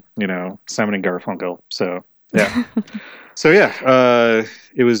fucking, Simon and Garfunkel. So yeah. So yeah,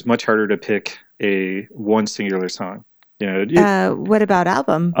 it was much harder to pick one singular song. What about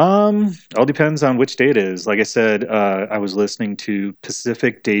album? All depends on which day it is. Like I said, I was listening to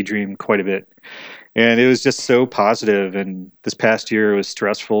Pacific Daydream quite a bit, and it was just so positive. And this past year was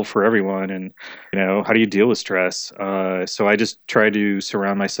stressful for everyone. And how do you deal with stress? So I just try to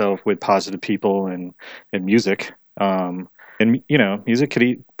surround myself with positive people and music. And music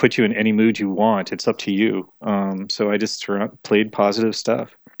could put you in any mood you want. It's up to you. So I just played positive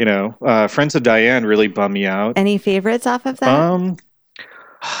stuff. Friends of Diane really bummed me out. Any favorites off of that?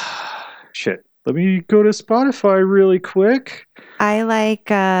 Shit. Let me go to Spotify really quick. I like,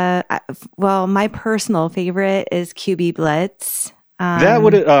 my personal favorite is QB Blitz. That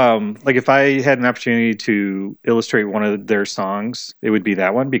would, like if I had an opportunity to illustrate one of their songs, it would be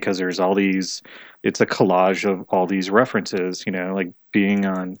that one, because there's it's a collage of all these references, like being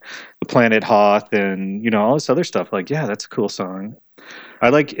on the planet Hoth and, all this other stuff. Like, yeah, that's a cool song. I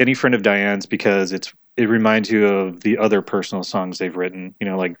like Any Friend of Diane's because it reminds you of the other personal songs they've written,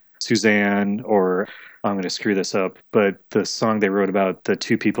 like Suzanne, or I'm going to screw this up, but the song they wrote about the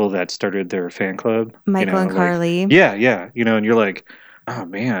two people that started their fan club. Michael and Carly. Yeah. And you're like, oh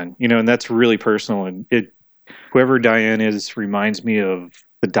man, and that's really personal. And whoever Diane is reminds me of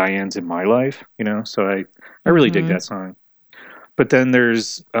the Dianes in my life, so I really dig that song. But then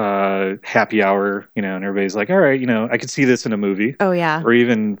there's Happy Hour, and everybody's like, all right, I could see this in a movie. Oh, yeah. Or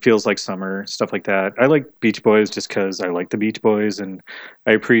even Feels Like Summer, stuff like that. I like Beach Boys just because I like the Beach Boys, and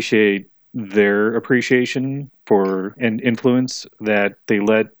I appreciate their appreciation for and influence that they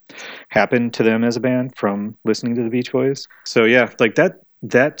let happen to them as a band from listening to the Beach Boys. So yeah, like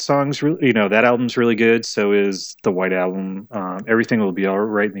that song's really, that album's really good. So is the White Album. Everything Will Be All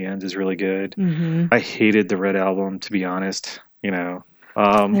Right in the End is really good. Mm-hmm. I hated the Red Album, to be honest.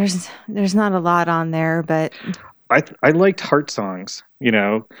 There's not a lot on there, but I liked Heart Songs.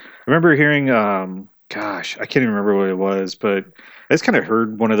 I remember hearing gosh, I can't even remember what it was, but I just kind of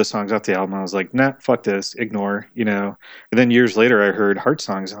heard one of the songs off the album. I was like, nah, fuck this, ignore, And then years later, I heard Heart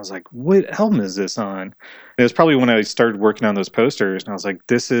Songs, and I was like, what album is this on? And it was probably when I started working on those posters, and I was like,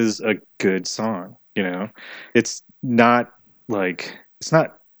 this is a good song. It's not like, it's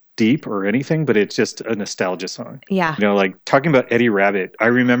not deep or anything, but it's just a nostalgia song. Yeah. You know, like talking about Eddie Rabbit. I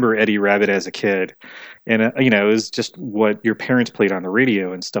remember Eddie Rabbit as a kid, and you know, it was just what your parents played on the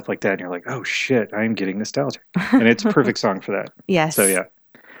radio and stuff like that. And you're like, oh shit, I'm getting nostalgic, and it's a perfect song for that. Yes. So yeah,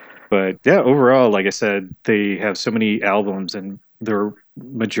 but yeah, overall, like I said, they have so many albums, and the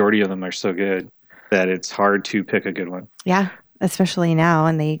majority of them are so good that it's hard to pick a good one. Yeah. Especially now,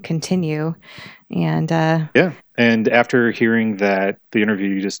 and they continue. And Yeah. And after hearing that, the interview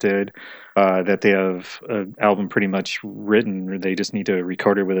you just did, that they have an album pretty much written, they just need to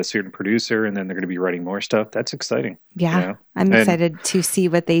record it with a certain producer, and then they're going to be writing more stuff. That's exciting. yeah, You know? I'm And- excited to see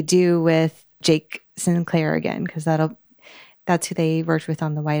what they do with Jake Sinclair again, because that's who they worked with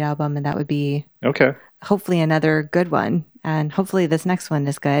on the White Album, and that would be Okay. hopefully another good one. And hopefully this next one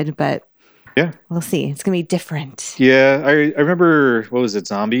is good, but Yeah. we'll see. It's going to be different. Yeah. I remember, what was it,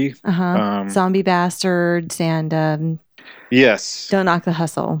 Zombie? Zombie Bastards and Yes. Don't Knock the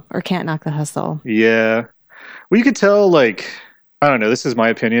Hustle, or Can't Knock the Hustle. Yeah. Well, you could tell, like, I don't know, this is my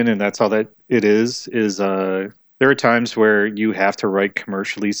opinion, and that's all that it is there are times where you have to write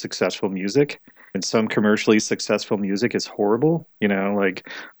commercially successful music, and some commercially successful music is horrible, you know, like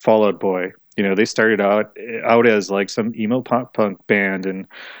Fall Out Boy. You know, they started out as like some emo pop punk band, and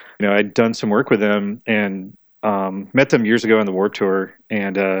you know, I'd done some work with them and met them years ago on the Warped Tour,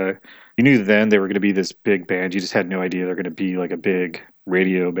 and you knew then they were going to be this big band. You just had no idea they're going to be like a big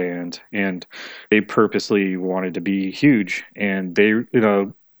radio band, and they purposely wanted to be huge. And they, you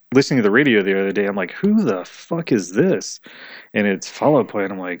know, listening to the radio the other day, I'm like, who the fuck is this? And it's Fall Out Boy,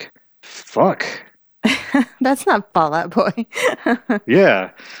 and I'm like, fuck. That's not Fall Out Boy.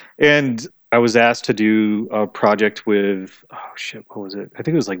 Yeah. And I was asked to do a project with, oh shit, what was it? I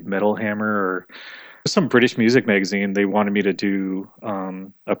think it was like Metal Hammer or some British music magazine. They wanted me to do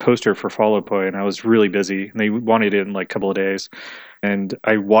a poster for Fall Out Boy, and I was really busy, and they wanted it in like a couple of days. And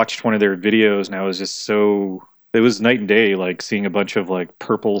I watched one of their videos, and I was just so, it was night and day, like seeing a bunch of like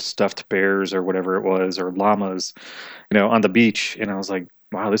purple stuffed bears or whatever it was, or llamas, you know, on the beach. And I was like,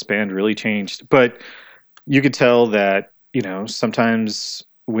 wow, this band really changed. But you could tell that, you know, sometimes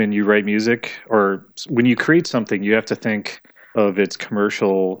when you write music or when you create something, you have to think of its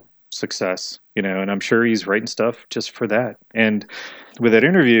commercial success, you know, and I'm sure he's writing stuff just for that. And with that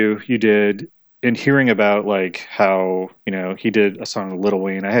interview you did, in hearing about like how, you know, he did a song with Lil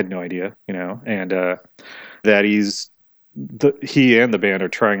Wayne, I had no idea, you know, and that he and the band are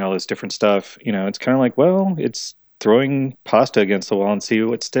trying all this different stuff, you know, it's kind of like, well, it's throwing pasta against the wall and see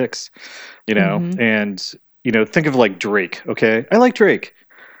what sticks, you know. And you know, think of like Drake. Okay, I like Drake.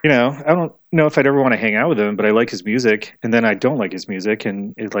 You know, I don't know if I'd ever want to hang out with him, but I like his music. And then I don't like his music,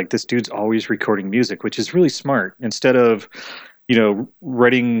 and it's like, this dude's always recording music, which is really smart. Instead of, you know,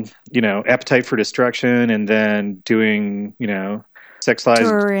 writing, you know, Appetite for Destruction and then doing, you know, Sex Lies,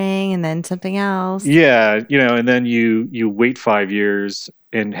 touring, and then something else. yeah, you know, and then you wait 5 years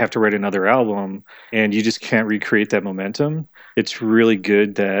and have to write another album, and you just can't recreate that momentum. It's really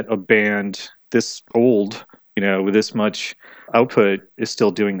good that a band this old, you know, with this much output is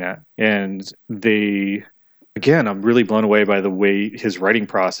still doing that. And they, again, I'm really blown away by the way his writing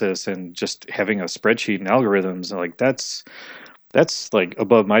process and just having a spreadsheet and algorithms. Like that's like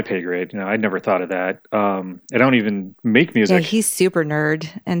above my pay grade. You know, I'd never thought of that. I don't even make music. Yeah, he's super nerd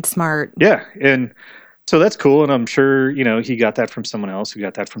and smart. Yeah. And so that's cool. And I'm sure, you know, he got that from someone else, who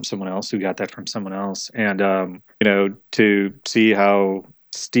got that from someone else, who got that from someone else. And, you know, to see how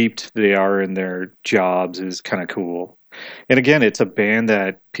steeped they are in their jobs is kind of cool. And again, it's a band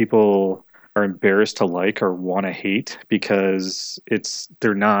that people are embarrassed to like or want to hate because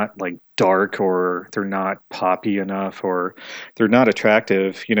they're not like dark, or they're not poppy enough, or they're not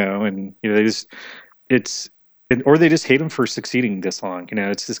attractive, you know, and you know, or they just hate them for succeeding this long. You know,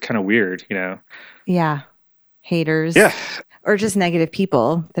 it's just kind of weird, you know. Yeah. Haters. Yeah. Or just negative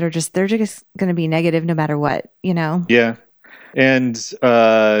people that are they're just going to be negative no matter what, you know? Yeah. And,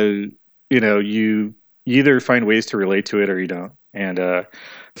 you know, you either find ways to relate to it or you don't. And the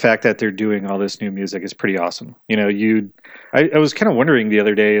fact that they're doing all this new music is pretty awesome. You know, I was kind of wondering the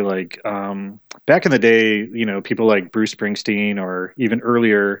other day, like back in the day, you know, people like Bruce Springsteen, or even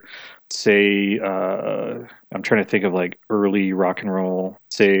earlier, say, I'm trying to think of like early rock and roll,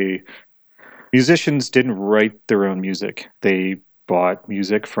 say, musicians didn't write their own music. They bought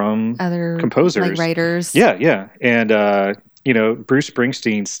music from Other composers, like writers. Yeah, yeah. And, you know, Bruce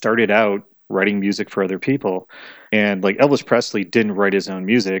Springsteen started out writing music for other people. And like Elvis Presley didn't write his own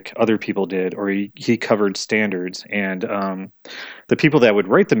music. Other people did, or he covered standards. And the people that would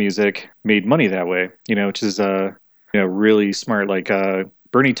write the music made money that way, you know, which is, you know, really smart. Like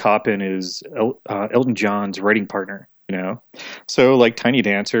Bernie Taupin is Elton John's writing partner. you know? So like Tiny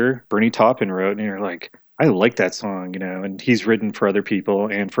Dancer, Bernie Taupin wrote, and you're like, I like that song, you know, and he's written for other people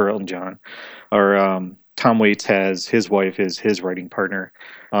and for Elton John. Or Tom Waits has his wife is his writing partner.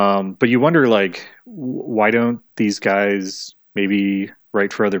 But you wonder, like, why don't these guys maybe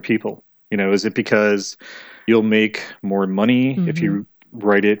write for other people? You know, is it because you'll make more money if you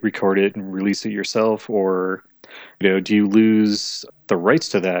write it, record it, and release it yourself? Or, you know, do you lose the rights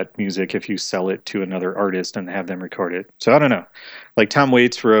to that music if you sell it to another artist and have them record it? So I don't know. Like Tom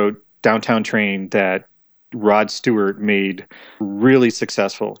Waits wrote Downtown Train that Rod Stewart made really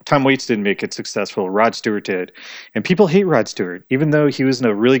successful. Tom Waits didn't make it successful. Rod Stewart did. And people hate Rod Stewart, even though he was in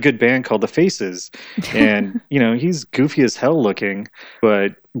a really good band called The Faces. And, you know, he's goofy as hell looking,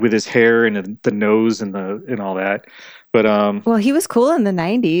 but with his hair and the nose and all that. But well, he was cool in the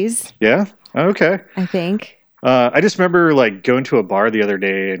 90s. Yeah. Okay. I think. I just remember like going to a bar the other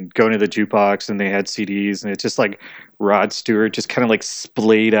day and going to the jukebox and they had CDs and it's just like Rod Stewart just kind of like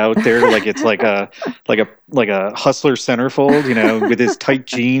splayed out there like it's like a Hustler centerfold, you know, with his tight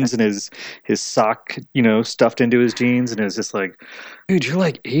jeans and his sock, you know, stuffed into his jeans, and it's just like, dude, you're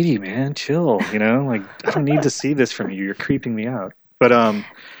like 80, man, chill, you know, like I don't need to see this from you. You're creeping me out. But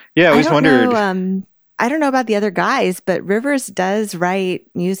yeah, I always wondered. I don't know about the other guys, but Rivers does write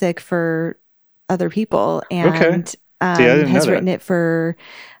music for other people and has written it for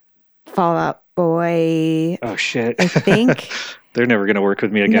Fall Out Boy. Oh shit! I think they're never going to work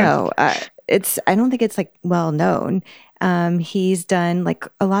with me again. No, I don't think it's like well known. He's done like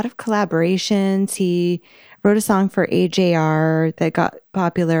a lot of collaborations. He wrote a song for AJR that got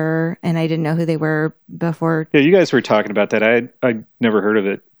popular, and I didn't know who they were before. Yeah, you guys were talking about that. I never heard of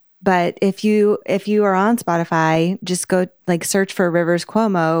it. But if you are on Spotify, just go like search for Rivers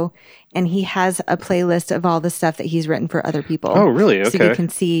Cuomo, and he has a playlist of all the stuff that he's written for other people. Oh, really? Okay. So you can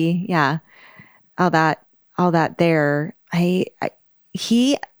see, all that there.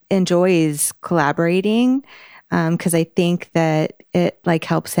 He enjoys collaborating because I think that it like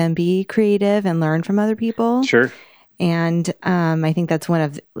helps him be creative and learn from other people. Sure. And I think that's one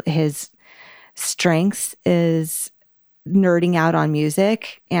of his strengths is nerding out on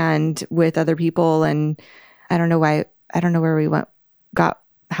music and with other people. And I don't know where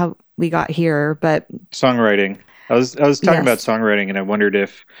how we got here, but songwriting. I was talking about songwriting, and I wondered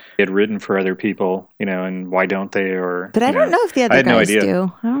if he had written for other people, you know, and why don't they? But I don't know if the other guys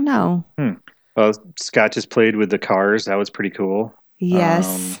do. I don't know. Well, Scott just played with the Cars. That was pretty cool.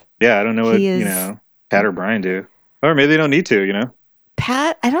 Yes. Yeah, I don't know what you know Pat or Brian do, or maybe they don't need to. You know.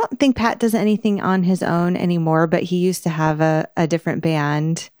 Pat, I don't think Pat does anything on his own anymore, but he used to have a different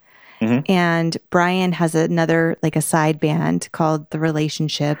band. Mm-hmm. And Brian has another, like a side band called The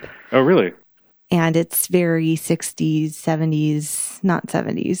Relationship. Oh, really? And it's very 60s, 70s, not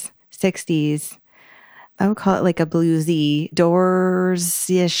 70s, 60s. I would call it like a bluesy,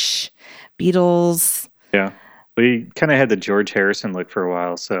 Doors-ish, Beatles. Yeah. We kind of had the George Harrison look for a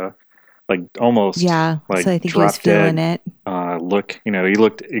while, so like almost like so I think he was feeling it. Look, you know, he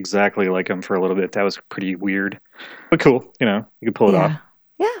looked exactly like him for a little bit. That was pretty weird, but cool. You know, you could pull it off.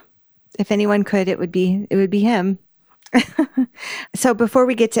 Yeah. If anyone could, it would be him. So before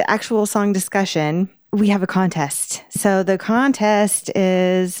we get to actual song discussion, we have a contest. So the contest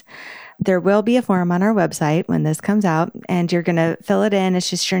is there will be a form on our website when this comes out, and you're going to fill it in. It's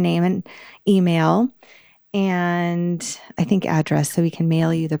just your name and email. And I think address, so we can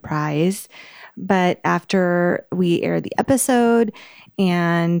mail you the prize. But after we air the episode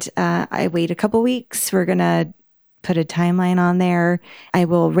and I wait a couple weeks, we're going to put a timeline on there. I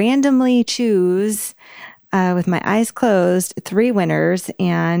will randomly choose with my eyes closed 3 winners.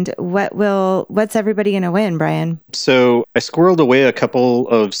 And what's everybody going to win, Brian? So I squirreled away a couple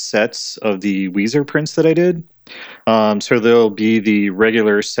of sets of the Weezer prints that I did. So there'll be the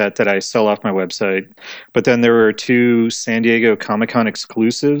regular set that I sell off my website, but then there are 2 San Diego Comic-Con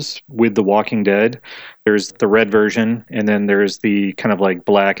exclusives with The Walking Dead. There's the red version, and then there's the kind of like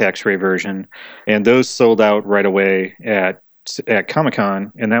black X-ray version, and those sold out right away at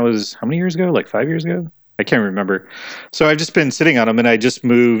Comic-Con. And that was how many years ago? Like 5 years ago? I can't remember. So I've just been sitting on them, and I just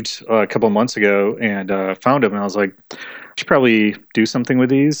moved a couple months ago and found them, and I was like, I should probably do something with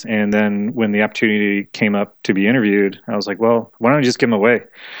these. And then when the opportunity came up to be interviewed, I was like, well, why don't I just give them away?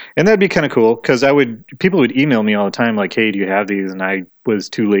 And that'd be kind of cool, because people would email me all the time like, hey, do you have these? And I was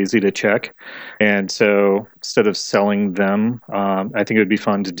too lazy to check. And so instead of selling them, I think it would be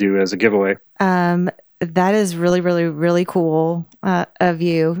fun to do as a giveaway. That is really, really, really cool of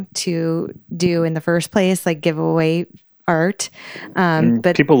you to do in the first place, like give away art.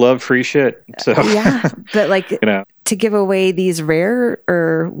 But people love free shit. So yeah, but like to give away these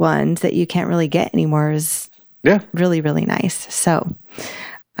rarer ones that you can't really get anymore is Yeah. Really, really nice. So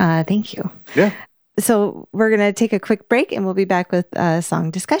thank you. Yeah. So we're going to take a quick break and we'll be back with a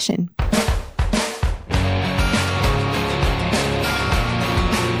song discussion.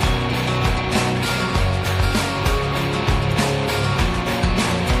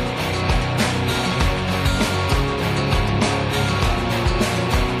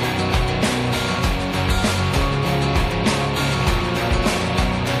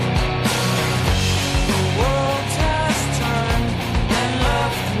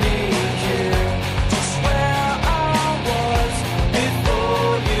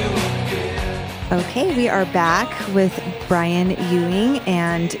 Okay, we are back with Brian Ewing,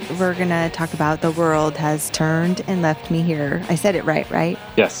 and we're going to talk about The World Has Turned and Left Me Here. I said it right?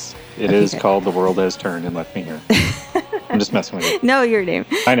 Yes, it is called The World Has Turned and Left Me Here. I'm just messing with you. No, your name.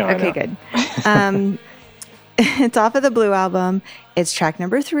 I know. Okay, good. It's off of the Blue album. It's track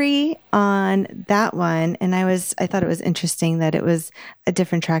number 3 on that one, and I thought it was interesting that it was a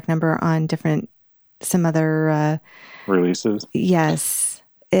different track number on some other releases. Yes.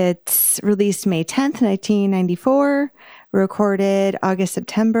 It's released May 10th, 1994, recorded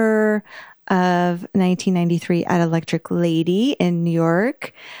August-September of 1993 at Electric Lady in New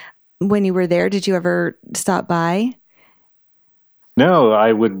York. When you were there, did you ever stop by? No,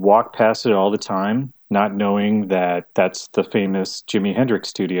 I would walk past it all the time, not knowing that that's the famous Jimi Hendrix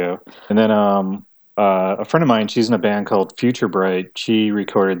studio. And then a friend of mine, she's in a band called Future Bright. She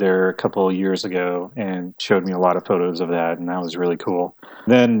recorded there a couple of years ago and showed me a lot of photos of that, and that was really cool.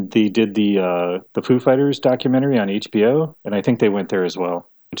 Then they did the Foo Fighters documentary on HBO, and I think they went there as well,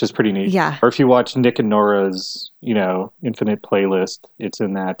 which is pretty neat. Yeah. Or if you watch Nick and Nora's, Infinite Playlist, it's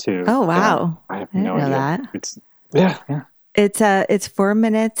in that too. Oh, wow. I have no idea. That. Yeah. It's 4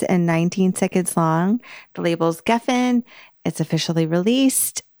 minutes and 19 seconds long. The label's Geffen. It's officially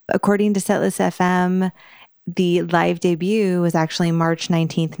released. According to Setlist FM, the live debut was actually March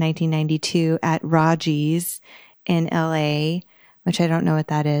 19th, 1992 at Raji's in LA, which I don't know what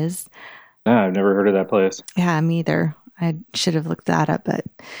that is. No, I've never heard of that place. Yeah, me either. I should have looked that up, but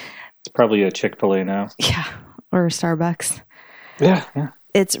it's probably a Chick-fil-A now. Yeah, or Starbucks. Yeah.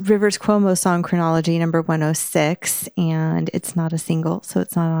 It's Rivers Cuomo song chronology number 106, and it's not a single, so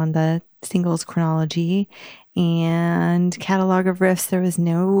it's not on the singles chronology. And catalog of riffs, there was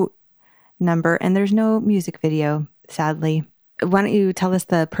no number, and there's no music video, sadly. Why don't you tell us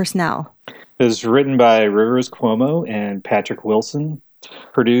the personnel? It was written by Rivers Cuomo and Patrick Wilson,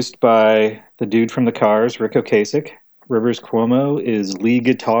 produced by the dude from the Cars, Rick Ocasek. Rivers Cuomo is lead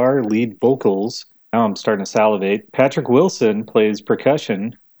guitar, lead vocals. Now I'm starting to salivate. Patrick Wilson plays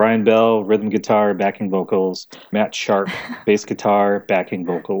percussion. Brian Bell, rhythm guitar, backing vocals. Matt Sharp, bass guitar, backing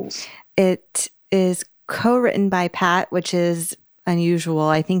vocals. It is co-written by Pat, which is unusual.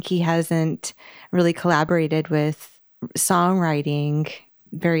 I think he hasn't really collaborated with songwriting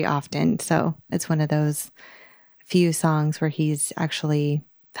very often. So it's one of those few songs where he's actually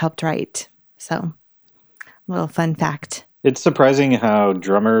helped write. So little fun fact. It's surprising how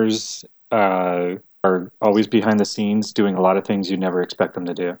drummers are always behind the scenes doing a lot of things you never expect them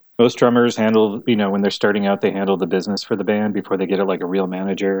to do. Most drummers handle, when they're starting out, they handle the business for the band before they get it like a real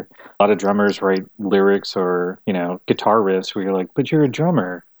manager. A lot of drummers write lyrics or, guitar riffs where you're like, but you're a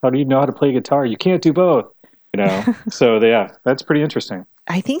drummer. How do you know how to play guitar? You can't do both, So, yeah, that's pretty interesting.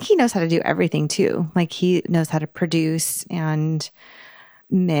 I think he knows how to do everything too. Like he knows how to produce and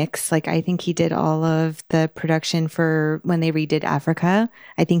mix. Like I think he did all of the production for when they redid Africa.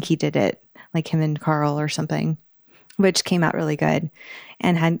 I think he did it, like him and Carl or something, which came out really good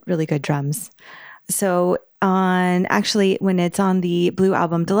and had really good drums. So when it's on the Blue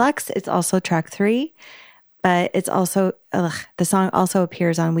Album Deluxe, it's also track 3, but it's also, the song also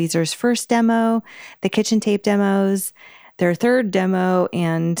appears on Weezer's first demo, the Kitchen Tape demos, their third demo,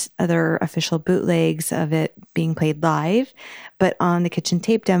 and other official bootlegs of it being played live. But on the Kitchen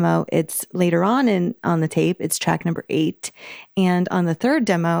Tape demo, it's later on on the tape, it's track number 8. And on the third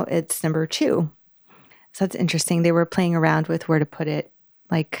demo, it's number 2. So that's interesting. They were playing around with where to put it,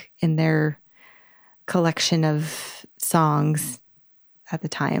 like in their collection of songs at the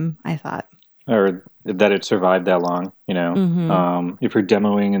time, I thought. Or that it survived that long, Mm-hmm. If you're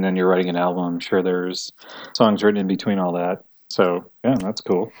demoing and then you're writing an album, I'm sure there's songs written in between all that. So, yeah, that's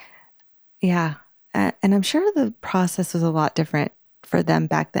cool. Yeah. And I'm sure the process was a lot different for them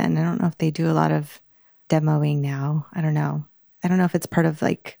back then. I don't know if they do a lot of demoing now. I don't know. I don't know if it's part of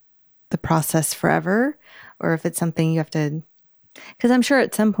like the process forever or if it's something you have to, because I'm sure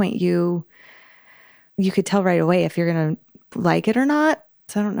at some point you could tell right away if you're going to like it or not.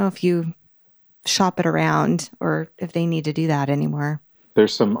 So I don't know if you shop it around or if they need to do that anymore.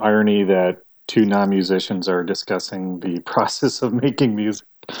 There's some irony that two non-musicians are discussing the process of making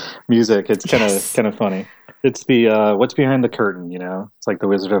music. It's kind of funny. It's the what's behind the curtain, It's like the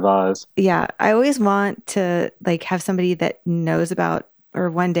Wizard of Oz. Yeah, I always want to like have somebody that knows about,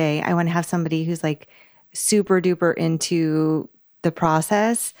 or one day I want to have somebody who's like super duper into the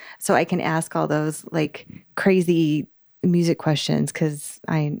process, so I can ask all those like crazy music questions, because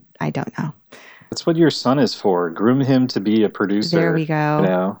I don't know. That's what your son is for. Groom him to be a producer. There we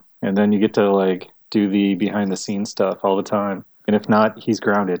go. And then you get to like do the behind the scenes stuff all the time. And if not, he's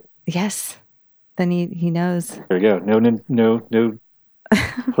grounded. Yes. Then he knows. There you go. No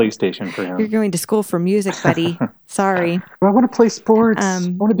PlayStation for him. You're going to school for music, buddy. Sorry. I want to play sports. I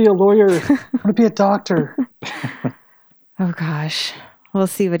want to be a lawyer. I want to be a doctor. Oh gosh. We'll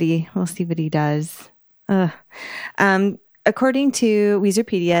see what he does. According to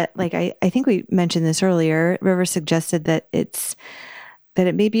Weezerpedia, like I think we mentioned this earlier, River suggested that it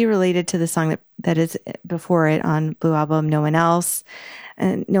may be related to the song that is before it on Blue Album, No One Else.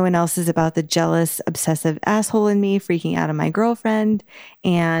 And No One Else is about the jealous, obsessive asshole in me freaking out on my girlfriend.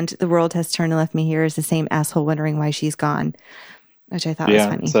 And The World Has Turned and Left Me Here is the same asshole wondering why she's gone, which I thought was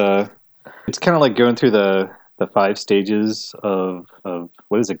funny. It's kind of like going through the 5 stages of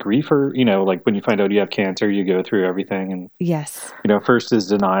what is it, grief, or like when you find out you have cancer, you go through everything, and yes, first is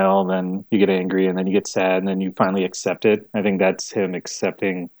denial, then you get angry, and then you get sad, and then you finally accept it. I think that's him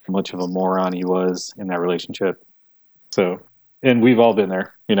accepting how much of a moron he was in that relationship. So, and we've all been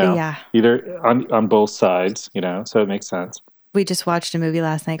there, either on both sides, so it makes sense. We just watched a movie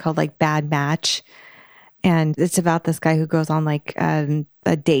last night called like Bad Match, and it's about this guy who goes on like a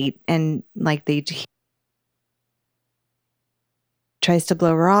date, and like they tries to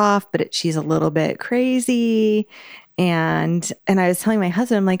blow her off, but she's a little bit crazy. And I was telling my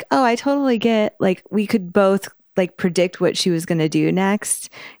husband, I'm like, oh, I totally get, like, we could both like predict what she was going to do next,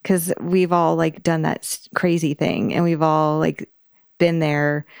 because we've all like done that crazy thing, and we've all like been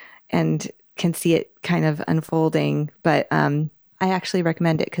there and can see it kind of unfolding. But I actually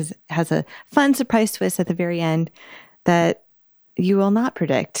recommend it because it has a fun surprise twist at the very end that you will not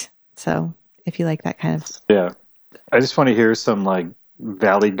predict. So if you like that kind of... Yeah. I just want to hear some like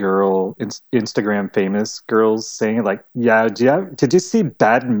Valley Girl, Instagram famous girls saying it, like, did you see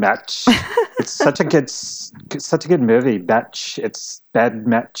Bad Match? It's such a good movie. Batch. It's Bad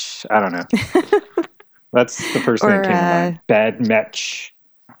Match. I don't know. That's the first thing that came to mind. Bad Match.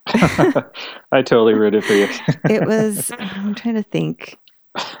 I totally wrote it for you. It was, I'm trying to think.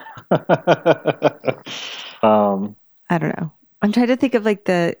 I don't know. I'm trying to think of like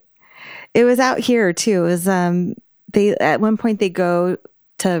it was out here too. It was, they, at one point they go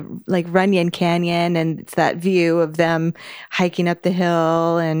to like Runyon Canyon, and it's that view of them hiking up the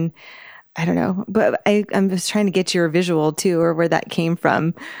hill, and I don't know, but I'm just trying to get your visual too, or where that came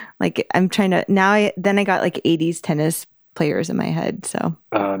from. Like I'm trying to, I got like 80s tennis players in my head. So,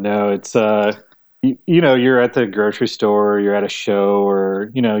 no, it's, you're at the grocery store, you're at a show, or,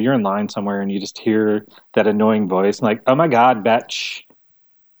 you're in line somewhere, and you just hear that annoying voice, and like, oh my God, bitch.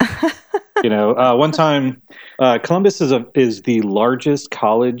 One time, Columbus is the largest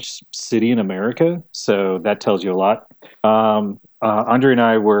college city in America, so that tells you a lot. Andre and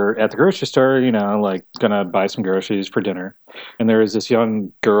I were at the grocery store, like gonna buy some groceries for dinner, and there was this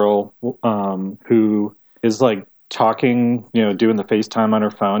young girl who is like talking, doing the FaceTime on her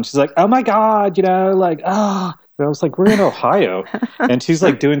phone. She's like, "Oh my God," like, ah. I was like, we're in Ohio. And she's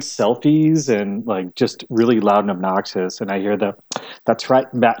like doing selfies and like just really loud and obnoxious. And I hear that's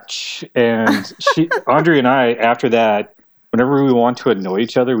right, match. And Andre and I, after that, whenever we want to annoy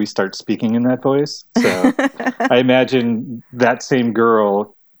each other, we start speaking in that voice. So I imagine that same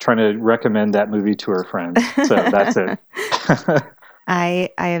girl trying to recommend that movie to her friends. So that's it. I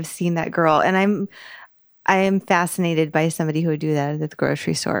have seen that girl, and I am fascinated by somebody who would do that at the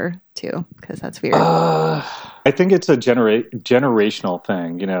grocery store too, because that's weird. I think it's a generational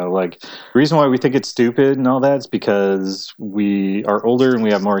thing, like the reason why we think it's stupid and all that is because we are older and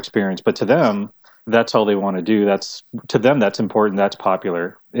we have more experience, but to them, that's all they want to do. To them, that's important. That's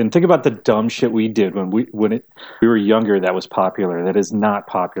popular. And think about the dumb shit we did when we were younger. That was popular. That is not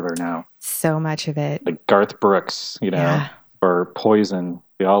popular now. So much of it. Like Garth Brooks, or Poison.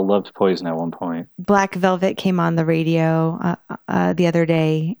 We all loved Poison at one point. Black Velvet came on the radio the other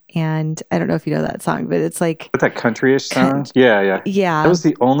day, and I don't know if you know that song, but it's like... With that country-ish song? Yeah. Yeah. That was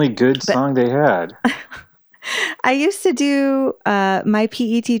the only good song they had. I used to do... my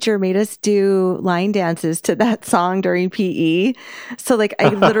PE teacher made us do line dances to that song during PE. So, like, I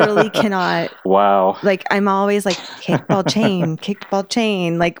literally cannot... Wow. Like, I'm always like, kickball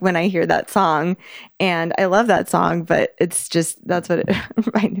chain, like when I hear that song. And I love that song, but it's just... That's what it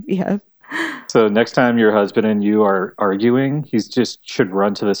reminded me of. So next time your husband and you are arguing, he's just should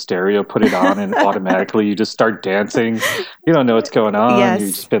run to the stereo, put it on, and automatically you just start dancing. You don't know what's going on. Yes.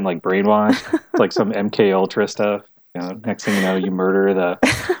 You've just been like brainwashed. It's like some MK Ultra stuff. You know, next thing you know, you murder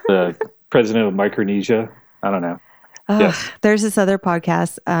the president of Micronesia. I don't know. Yes. There's this other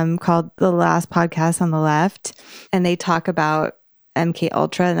podcast called The Last Podcast on the Left, and they talk about MK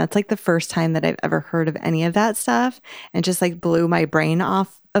Ultra, and that's like the first time that I've ever heard of any of that stuff, and just like blew my brain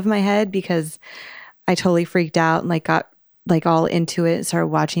off of my head because I totally freaked out and like got like all into it, started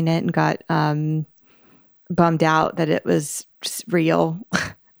watching it, and got bummed out that it was just real.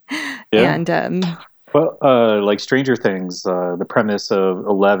 Yeah. And Well, like Stranger Things, the premise of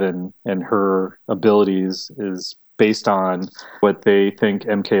Eleven and her abilities is based on what they think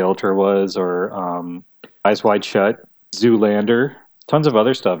MK Ultra was, or Eyes Wide Shut, Zoolander, tons of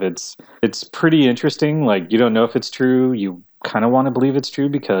other stuff. It's pretty interesting. Like, you don't know if it's true. You kind of want to believe it's true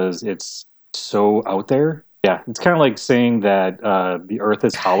because it's so out there. Yeah, it's kind of like saying that the Earth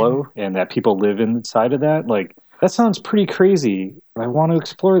is hollow and that people live inside of that. Like, that sounds pretty crazy. I want to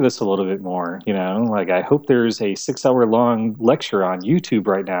explore this a little bit more. You know, like I hope there's a 6-hour long lecture on YouTube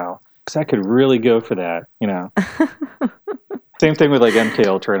right now because I could really go for that. You know. Same thing with like MK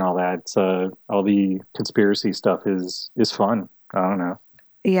Ultra and all that. All the conspiracy stuff is fun. I don't know.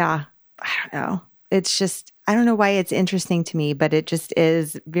 yeah, I don't know. It's just, I don't know why it's interesting to me, but it just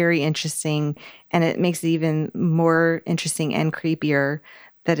is very interesting. And it makes it even more interesting and creepier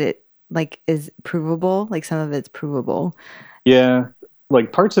that it like is provable. Like some of it's provable. Yeah,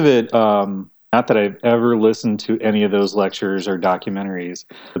 like parts of it. Not that I've ever listened to any of those lectures or documentaries,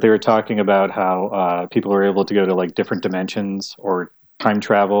 but they were talking about how people are able to go to like different dimensions or time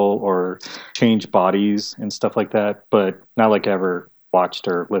travel or change bodies and stuff like that. But not like ever watched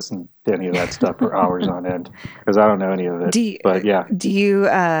or listened to any of that stuff for hours on end because I don't know any of it. But yeah, Do you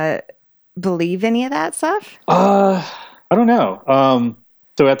believe any of that stuff? I don't know.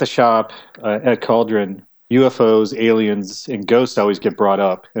 So at the shop at Cauldron, UFOs, aliens, and ghosts always get brought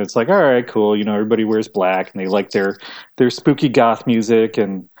up. And it's like, all right, cool. You know, everybody wears black and they like their spooky goth music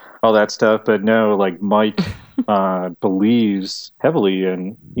and all that stuff. But no, like Mike believes heavily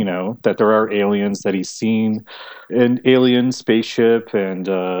in, you know, that there are aliens, that he's seen an alien spaceship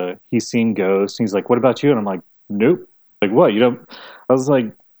and he's seen ghosts. And he's like, what about you? And I'm like, nope. Like, what? You don't? I was like,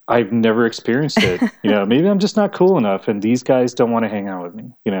 I've never experienced it. You know, maybe I'm just not cool enough and these guys don't want to hang out with me,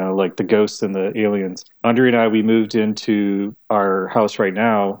 you know, like the ghosts and the aliens. Andre and I, we moved into our house right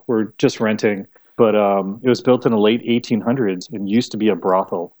now. We're just renting, but it was built in the late 1800s and used to be a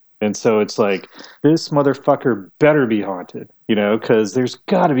brothel. And so it's like, this motherfucker better be haunted, you know, because there's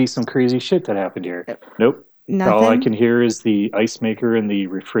got to be some crazy shit that happened here. Nope. Nothing? All I can hear is the ice maker and the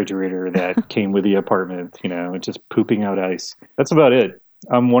refrigerator that came with the apartment, you know, and just pooping out ice. That's about it.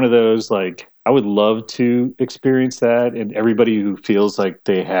 I'm one of those, like, I would love to experience that. And everybody who feels like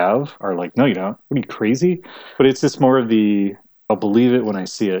they have are like, no, you don't. What are you, crazy? But it's just more of the, I'll believe it when I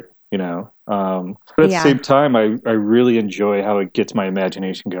see it, you know. But at the same time, I really enjoy how it gets my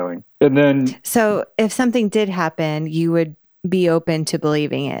imagination going. And then, So if something did happen, you would be open to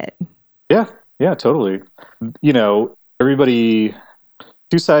believing it. yeah, totally. You know, everybody,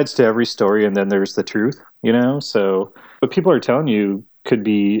 two sides to every story, and then there's the truth, you know. So what people are telling you could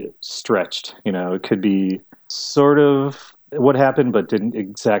be stretched, you know. It could be sort of what happened but didn't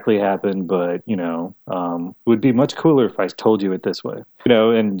exactly happen, but you know, would be much cooler if I told you it this way, you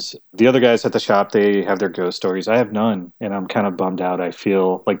know. And the other guys at the shop, they have their ghost stories. I have none, and I'm kind of bummed out. I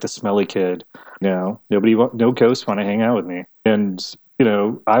feel like the smelly kid, you know. No ghosts want to hang out with me. And you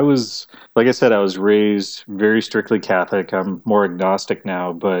know, like I said, I was raised very strictly Catholic. I'm more agnostic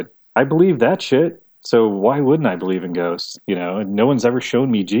now, but I believe that shit. So why wouldn't I believe in ghosts? You know, and no one's ever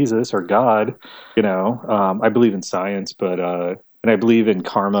shown me Jesus or God. You know, I believe in science, but and I believe in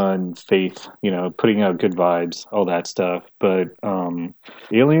karma and faith. You know, putting out good vibes, all that stuff. But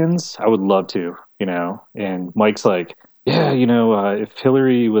aliens, I would love to. You know, and Mike's like, yeah, you know, if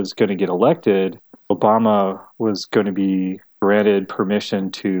Hillary was going to get elected, Obama was going to be granted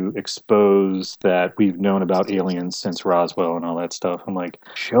permission to expose that we've known about aliens since Roswell and all that stuff. I'm like,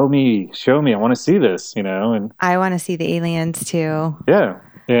 show me. I want to see this, you know? And I want to see the aliens too. yeah.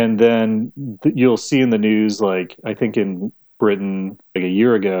 And then you'll see in the news, like, I think in Britain, like a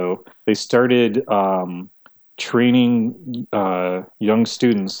year ago, they started training young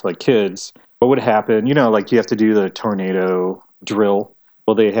students, like kids, what would happen, you know, like you have to do the tornado drill.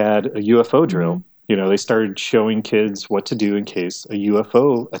 Well, they had a UFO drill. Mm-hmm. You know, they started showing kids what to do in case a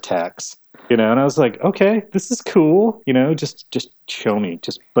UFO attacks. You know, and I was like, okay, this is cool. You know, just show me.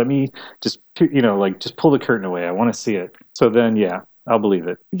 Just let me, just, you know, like just pull the curtain away. I want to see it. So then, yeah, I'll believe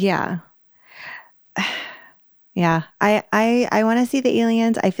it. Yeah. Yeah, I want to see the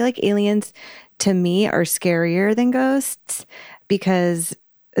aliens. I feel like aliens to me are scarier than ghosts because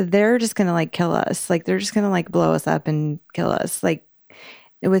they're just gonna like kill us. Like they're just gonna like blow us up and kill us, like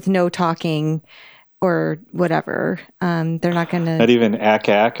with no talking or whatever. They're not gonna. Not even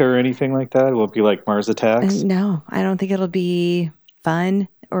ack or anything like that. It won't be like Mars Attacks. No, I don't think it'll be fun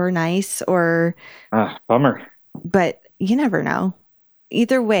or nice or. Bummer. But you never know.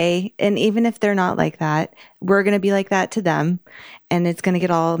 Either way, and even if they're not like that, we're going to be like that to them and it's going to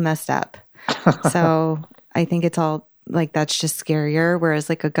get all messed up. So I think it's all like that's just scarier. Whereas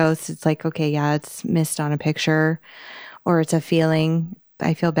like a ghost, it's like, okay, yeah, it's missed on a picture or it's a feeling.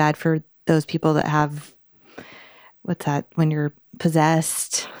 I feel bad for those people that have what's that when you're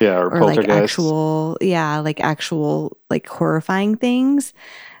possessed? Yeah, or like poltergeist. actual like horrifying things.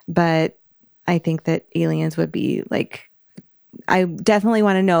 But I think that aliens would be like, I definitely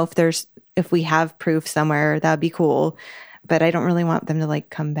want to know if we have proof somewhere. That would be cool. But I don't really want them to like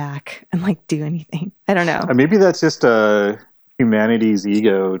come back and like do anything. I don't know. Maybe that's just humanity's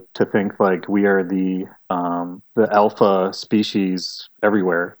ego to think like we are the alpha species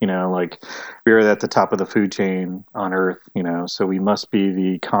everywhere. Like we are at the top of the food chain on Earth. So we must be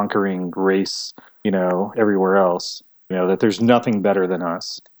the conquering race. Everywhere else. That there's nothing better than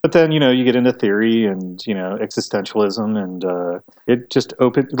us. But then, you get into theory and, existentialism and it just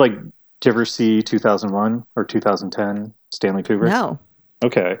opened, like, did you ever see 2001 or 2010 Stanley Kubrick? No.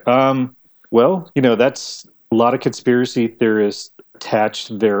 Okay. Well, that's a lot of conspiracy theorists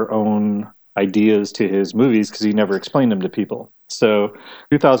attached their own ideas to his movies because he never explained them to people. So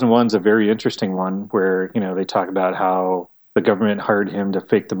 2001 is a very interesting one where, they talk about how the government hired him to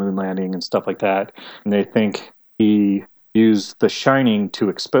fake the moon landing and stuff like that. And they think he used The Shining to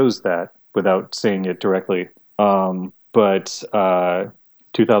expose that without saying it directly. But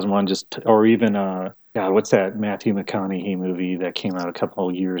 2001 or even, what's that Matthew McConaughey movie that came out a couple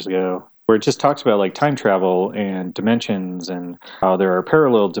of years ago? Where it just talks about like time travel and dimensions and how there are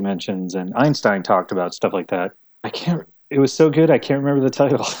parallel dimensions, and Einstein talked about stuff like that. It was so good, I can't remember the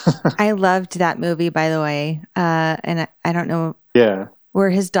title. I loved that movie, by the way. And I don't know. Yeah. Where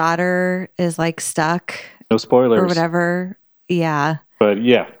his daughter is like stuck. No spoilers. Or whatever. Yeah. But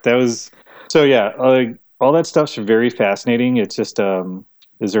yeah, that was... So yeah, all that stuff's very fascinating. It's just,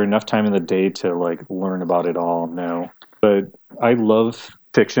 is there enough time in the day to like learn about it all? No. But I love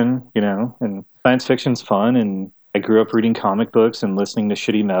fiction, and science fiction's fun. And I grew up reading comic books and listening to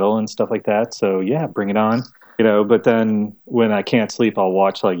shitty metal and stuff like that. So yeah, bring it on. But then when I can't sleep, I'll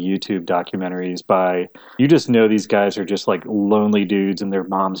watch like YouTube documentaries you just know these guys are just like lonely dudes in their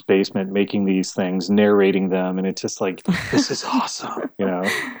mom's basement making these things, narrating them. And it's just like, this is awesome. I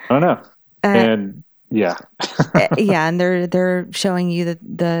don't know. And yeah. Yeah. And they're showing you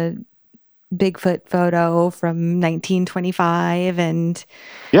the Bigfoot photo from 1925 and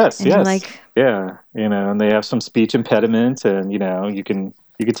yes. like, yeah. And they have some speech impediment and, you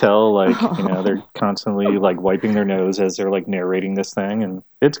can tell, like, they're constantly like wiping their nose as they're like narrating this thing, and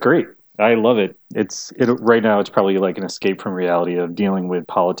it's great. I love it. Right now. It's probably like an escape from reality of dealing with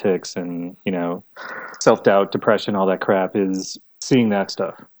politics and self-doubt, depression, all that crap. Is seeing that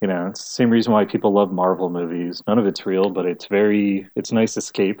stuff. It's the same reason why people love Marvel movies. None of it's real, but it's a nice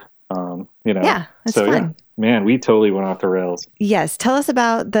escape. Yeah, it's fun. Yeah, man, we totally went off the rails. Yes, tell us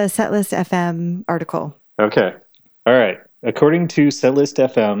about the Setlist FM article. Okay, all right. According to Setlist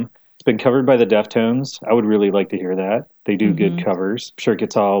FM, it's been covered by the Deftones. I would really like to hear that. They do good covers. I'm sure it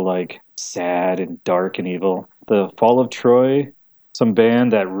gets all like sad and dark and evil. The Fall of Troy, some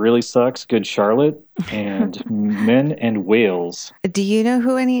band that really sucks, Good Charlotte, and Men and Whales. Do you know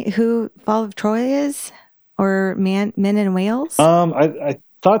who Fall of Troy is? Or Men and Whales? I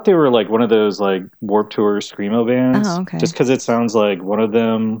thought they were like one of those like Warped Tour screamo bands. Oh, okay. Just because it sounds like one of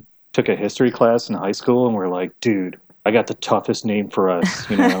them took a history class in high school and we're like, dude, I got the toughest name for us,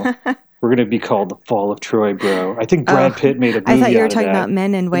 We're going to be called the Fall of Troy, bro. I think Brad Pitt made a movie out of that. I thought you were talking about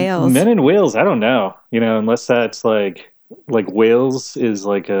Men and Whales. Men and Whales, I don't know. Unless that's like whales is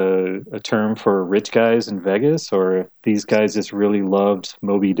like a term for rich guys in Vegas, or if these guys just really loved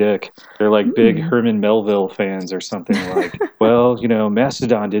Moby Dick. They're like big Herman Melville fans or something like, well,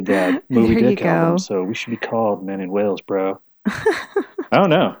 Mastodon did that Moby Dick album, so we should be called Men and Whales, bro. I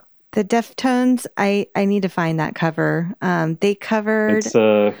don't know. The Deftones, I need to find that cover. They covered... It's,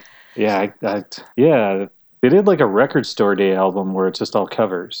 yeah. They did like a Record Store Day album where it's just all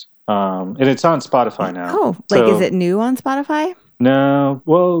covers. And it's on Spotify now. Oh, is it new on Spotify? No.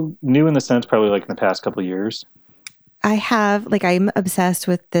 Well, new in the sense probably like in the past couple of years. I'm obsessed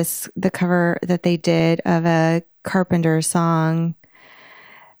with the cover that they did of a Carpenter song.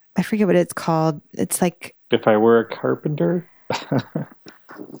 I forget what it's called. It's like If I Were a Carpenter.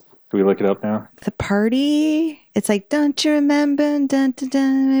 Do we look it up now? the party. It's like, don't you remember, dun, dun,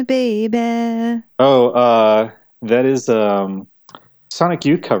 dun, baby. Oh, that is Sonic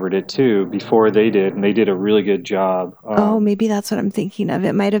Youth covered it too before they did, and they did a really good job. Oh, maybe that's what I'm thinking of.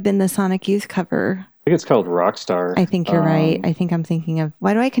 It might have been the Sonic Youth cover. I think it's called Rockstar. I think you're right. I think I'm thinking of.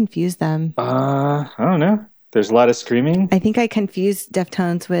 Why do I confuse them? I don't know. There's a lot of screaming. I think I confused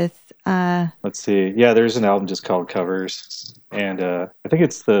Deftones with. Let's see. Yeah, there's an album just called Covers, and I think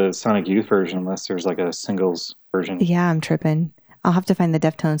it's the Sonic Youth version, unless there's like a singles version. Yeah, I'm tripping. I'll have to find the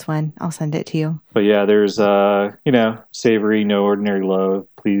Deftones one. I'll send it to you. But yeah, there's Savory, No Ordinary Love,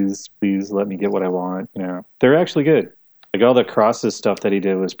 Please Let Me Get What I Want. They're actually good. Like all the Crosses stuff that he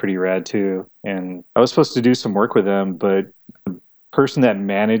did was pretty rad too. And I was supposed to do some work with them, but the person that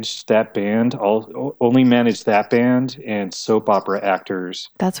managed that band only managed that band and soap opera actors.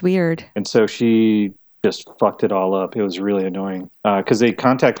 That's weird. And so she just fucked it all up. It was really annoying because they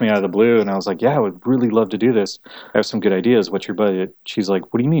contacted me out of the blue, and I was like, yeah, I would really love to do this. I have some good ideas. What's your budget? She's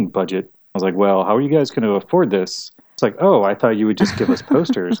like, what do you mean budget? I was like, well, how are you guys going to afford this? It's like, oh, I thought you would just give us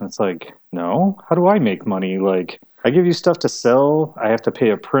posters. And it's like, no, how do I make money? Like, I give you stuff to sell. I have to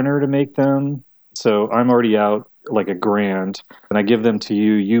pay a printer to make them. So I'm already out like $1,000, and I give them to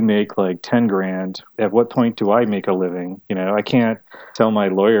you. You make like 10 grand. At what point do I make a living? I can't tell my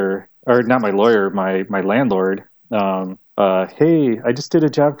lawyer, or not my lawyer, my landlord, hey, I just did a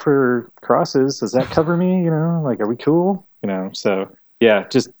job for Crosses. Does that cover me? Like, are we cool? So yeah,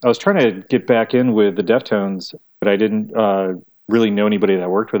 I was trying to get back in with the Deftones, but I didn't really know anybody that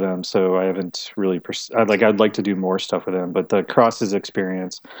worked with them, so I haven't really I'd like to do more stuff with them, but the Crosses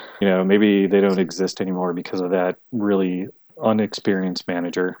experience, maybe they don't exist anymore because of that really unexperienced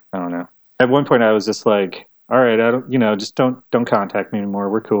manager. I don't know. At one point I was just like, all right, I don't, just don't contact me anymore.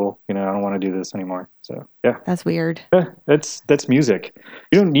 We're cool. I don't want to do this anymore. So yeah, that's weird. Yeah, that's music.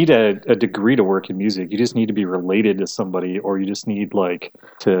 You don't need a degree to work in music. You just need to be related to somebody, or you just need like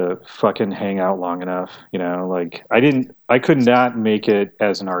to fucking hang out long enough. Like I could not make it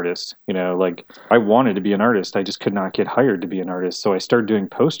as an artist. Like I wanted to be an artist. I just could not get hired to be an artist. So I started doing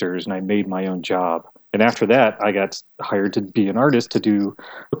posters, and I made my own job. And after that, I got hired to be an artist, to do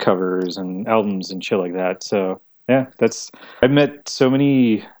covers and albums and shit like that. So yeah, I've met so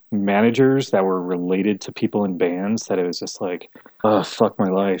many managers that were related to people in bands that it was just like, oh, fuck my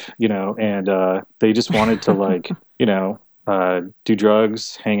life, and they just wanted to like, do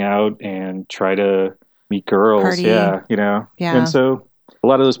drugs, hang out, and try to meet girls. Party. Yeah. Yeah. And so a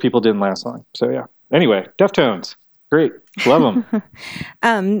lot of those people didn't last long. So yeah. Anyway, Deftones. Great. Love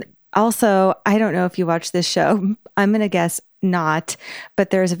them. Also, I don't know if you watch this show. I'm going to guess not, but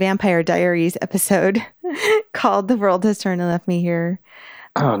there's a Vampire Diaries episode called The World Has Turned and Left Me Here.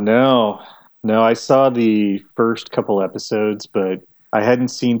 Oh, no. No, I saw the first couple episodes, but I hadn't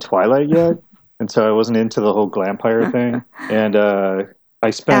seen Twilight yet, and so I wasn't into the whole Glampire thing. And I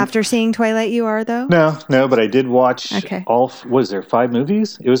spent... After seeing Twilight, you are, though? No, but I did watch Okay. was there 5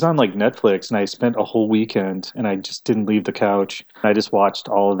 movies? It was on like Netflix, and I spent a whole weekend, and I just didn't leave the couch. I just watched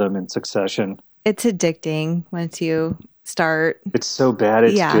all of them in succession. It's addicting once you start. It's so bad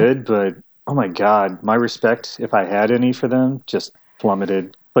it's good, but oh my God, my respect, if I had any for them, just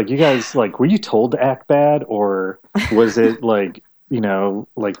plummeted. Like, you guys, like, were you told to act bad, or was it like,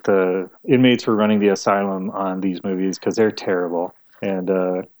 like the inmates were running the asylum on these movies because they're terrible? And,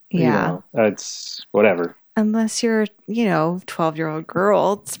 it's whatever. Unless you're, 12-year-old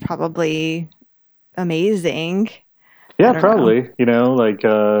girl, it's probably amazing. Yeah, probably. Like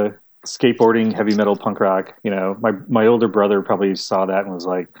skateboarding, heavy metal, punk rock. My older brother probably saw that and was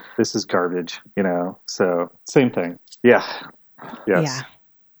like, this is garbage, So, same thing. Yeah. Yes. Yeah.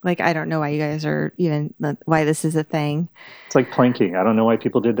 Like, I don't know why you guys are even, why this is a thing. It's like planking. I don't know why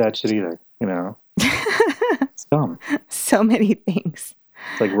people did that shit either, It's dumb. So many things.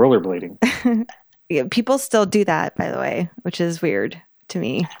 It's like rollerblading. Yeah, people still do that, by the way, which is weird to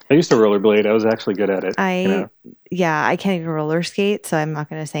me. I used to rollerblade. I was actually good at it. Yeah, I can't even roller skate, so I'm not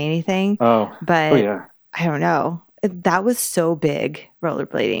going to say anything. Oh, but yeah. I don't know. That was so big,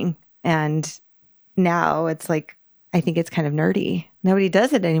 rollerblading. And now it's like, I think it's kind of nerdy. Nobody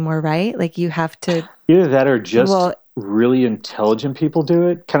does it anymore, right? Like, you have to... Either that or just really intelligent people do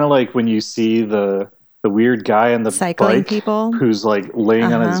it. Kind of like when you see the weird guy on the cycling bike people who's like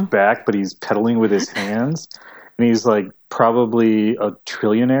laying on his back, but he's pedaling with his hands. And he's like probably a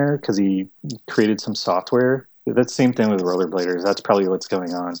trillionaire because he created some software. That's the same thing with rollerbladers. That's probably what's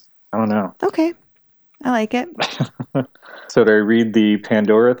going on. I don't know. Okay. I like it. So did I read the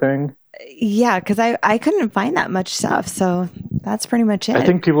Pandora thing? Yeah, because I couldn't find that much stuff. So that's pretty much it. I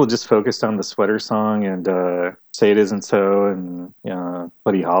think people just focused on the sweater song and Say It Isn't So and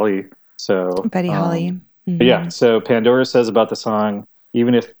Buddy Holly. So Buddy Holly. but yeah, so Pandora says about the song,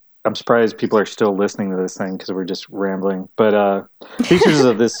 even if I'm surprised people are still listening to this thing because we're just rambling. But features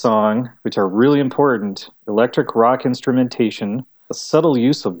of this song, which are really important: electric rock instrumentation, a subtle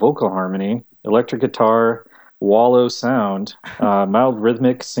use of vocal harmony, electric guitar, wallow sound, mild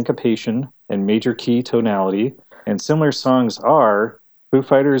rhythmic syncopation, and major key tonality. And similar songs are Foo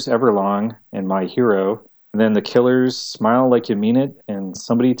Fighters' Everlong and My Hero. And then The Killers' Smile Like You Mean It and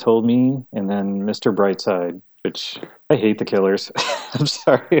Somebody Told Me. And then Mr. Brightside, which I hate The Killers. I'm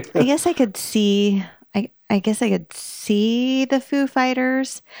sorry. I guess I could see. I guess I could see the Foo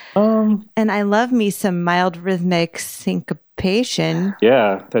Fighters. And I love me some mild rhythmic syncopation.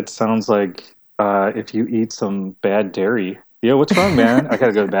 Yeah, that sounds like if you eat some bad dairy. Yo, what's wrong, man? I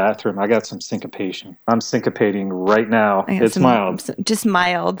gotta go to the bathroom. I got some syncopation. I'm syncopating right now. It's mild. Just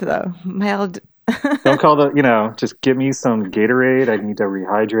mild, though. Mild. Don't call just give me some Gatorade. I need to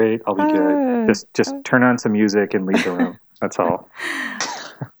rehydrate. I'll be good. Just turn on some music and leave the room. That's all.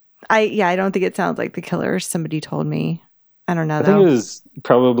 I don't think it sounds like The Killers. Somebody told me. I don't know, I think it was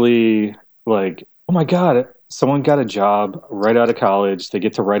probably like, oh my God, someone got a job right out of college. They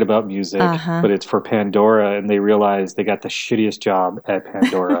get to write about music, but it's for Pandora, and they realize they got the shittiest job at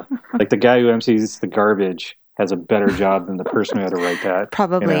Pandora. Like the guy who empties the garbage has a better job than the person who had to write that.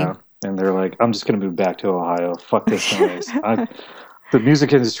 Probably. And they're like, I'm just going to move back to Ohio. Fuck this noise. The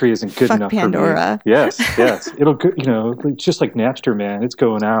music industry isn't good enough Pandora. for me. Yes. It'll, just like Napster, man. It's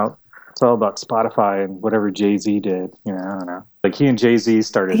going out. It's all about Spotify and whatever Jay-Z did. I don't know. Like he and Jay-Z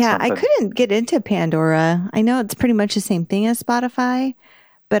started something. I couldn't get into Pandora. I know it's pretty much the same thing as Spotify,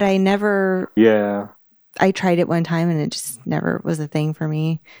 but I never... Yeah. I tried it one time and it just never was a thing for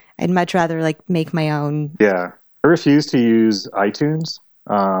me. I'd much rather like make my own. Yeah. I refuse to use iTunes.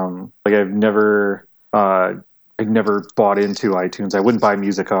 I've never bought into iTunes. I wouldn't buy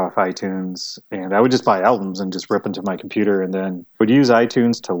music off iTunes, and I would just buy albums and just rip into my computer, and then would use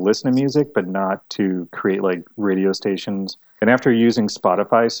iTunes to listen to music, but not to create like radio stations. And after using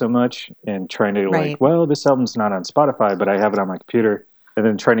Spotify so much and trying to this album's not on Spotify, but I have it on my computer, and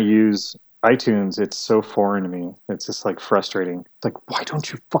then trying to use iTunes, it's so foreign to me. It's just like frustrating. It's like, why don't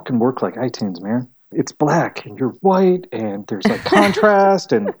you fucking work like iTunes, man? It's black and you're white and there's like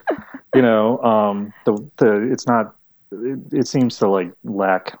contrast and it's not, it seems to like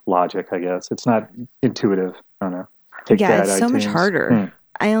lack logic, I guess. It's not intuitive. I don't know. It's so much harder.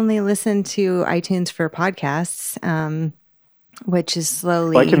 I only listen to iTunes for podcasts, which is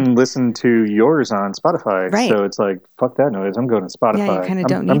slowly. Well, I can listen to yours on Spotify. Right. So it's like, fuck that noise. I'm going to Spotify. Yeah, you kind of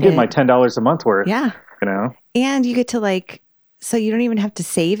don't need I'm getting my $10 a month worth. Yeah. And you get to so you don't even have to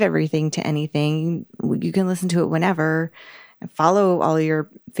save everything to anything. You can listen to it whenever and follow all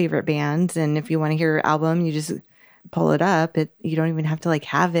your favorite bands. And if you want to hear your album, you just pull it up. You don't even have to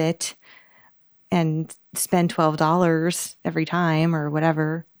have it and spend $12 every time or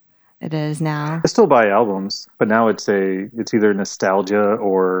whatever it is now. I still buy albums, but now it's either nostalgia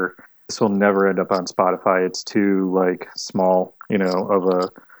or this will never end up on Spotify. It's too small,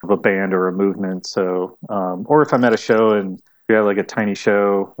 of a band or a movement. So, or if I'm at a show and we have a tiny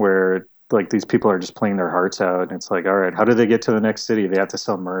show where these people are just playing their hearts out, and it's like, all right, how do they get to the next city? They have to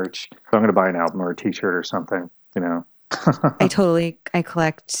sell merch. So I'm going to buy an album or a T-shirt or something, I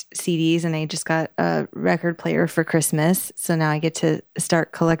collect CDs, and I just got a record player for Christmas. So now I get to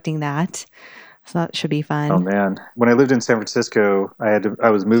start collecting that. So that should be fun. Oh man. When I lived in San Francisco, I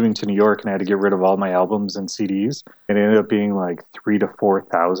was moving to New York and I had to get rid of all my albums and CDs. And it ended up being 3,000 to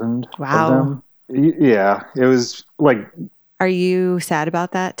 4,000 of them. Yeah. It was Are you sad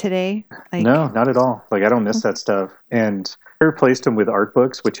about that today? No, not at all. I don't miss that stuff. And I replaced them with art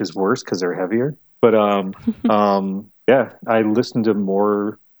books, which is worse because they're heavier. But yeah, I listen to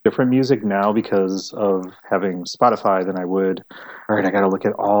more different music now because of having Spotify than I would. All right, I got to look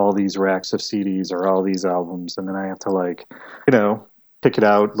at all these racks of CDs or all these albums, and then I have to pick it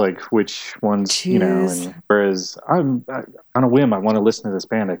out which ones. Choose. And whereas I'm on a whim, I want to listen to this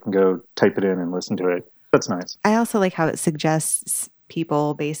band, I can go type it in and listen to it. That's nice. I also like how it suggests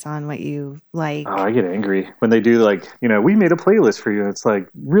people based on what you like. Oh, I get angry when they do we made a playlist for you. It's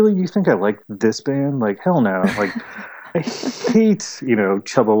really, you think I like this band? Hell no. I hate,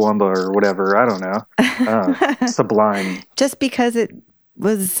 Chubbawamba or whatever. I don't know. Sublime. Just because it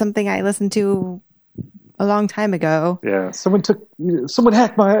was something I listened to a long time ago. Yeah. Someone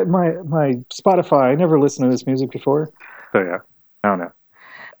hacked my Spotify. I never listened to this music before. So yeah, I don't know.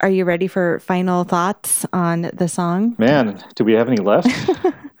 are you ready for final thoughts on the song? Man, do we have any left?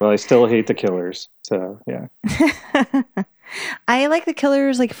 Well, I still hate the Killers. So, yeah. I like the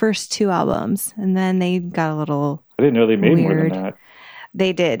Killers like first two albums, and then they got a little I didn't know they made more weird. than that.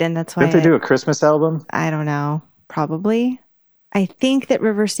 They did, and that's why Didn't they do a Christmas album? I don't know. Probably. I think that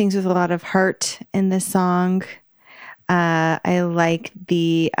River sings with a lot of heart in this song. I highlighted,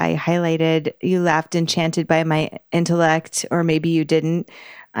 you laughed enchanted by my intellect, or maybe you didn't.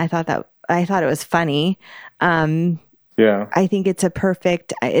 I thought it was funny. Yeah. I think it's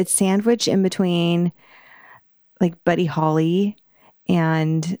it's sandwiched in between like Buddy Holly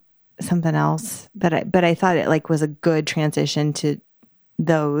and something else. But I thought it like was a good transition to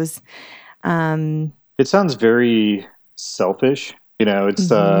those. It sounds very selfish.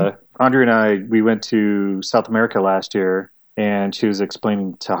 It's Andrea and I, we went to South America last year, and she was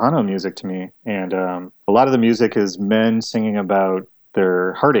explaining Tejano music to me. And a lot of the music is men singing about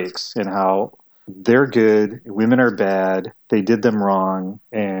their heartaches and how they're good, women are bad, they did them wrong,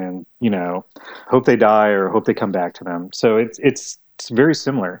 and, hope they die or hope they come back to them. So it's very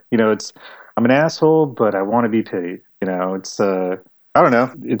similar. I'm an asshole, but I want to be pitied. It's, I don't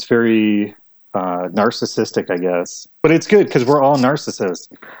know, it's very narcissistic, I guess. But it's good because we're all narcissists.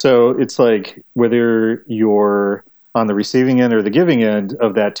 So it's like whether you're on the receiving end or the giving end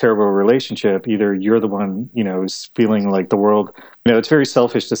of that terrible relationship, either you're the one, who's feeling like the world, it's very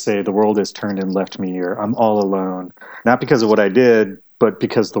selfish to say the world has turned and left me, or I'm all alone. Not because of what I did, but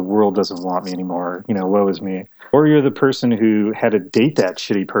because the world doesn't want me anymore. Woe is me. Or you're the person who had to date that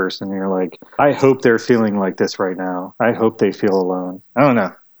shitty person. And you're like, I hope they're feeling like this right now. I hope they feel alone. I don't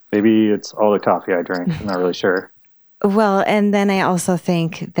know. Maybe it's all the coffee I drank. I'm not really sure. Well, and then I also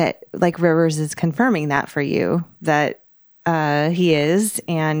think that like Rivers is confirming that for you, that he is,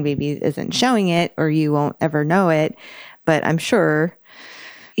 and maybe isn't showing it, or you won't ever know it. But I'm sure,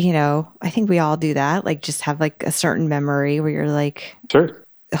 I think we all do that. Like just have like a certain memory where you're like, sure,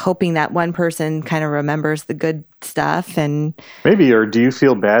 hoping that one person kind of remembers the good stuff. And maybe, or do you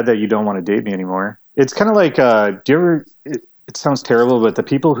feel bad that you don't want to date me anymore? It's kind of like, do you ever, it sounds terrible, but the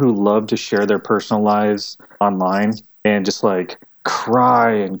people who love to share their personal lives online and just like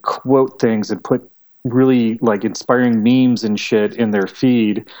cry and quote things and put really like inspiring memes and shit in their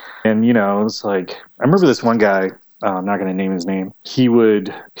feed. And, it's like, I remember this one guy, I'm not going to name his name. He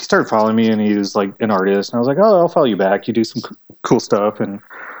started following me, and he was like an artist. And I was like, oh, I'll follow you back. You do some cool stuff. And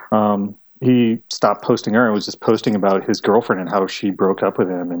he stopped posting her and was just posting about his girlfriend and how she broke up with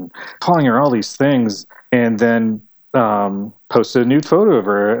him and calling her all these things. And then posted a nude photo of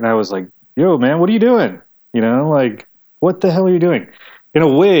her. And I was like, yo, man, what are you doing? Like, what the hell are you doing? In a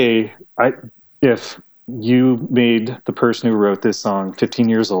way, if you made the person who wrote this song 15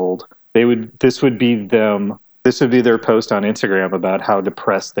 years old, this would be their post on Instagram about how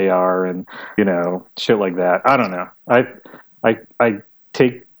depressed they are and, shit like that. I don't know. I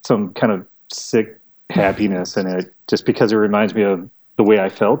take some kind of sick happiness in it just because it reminds me of the way I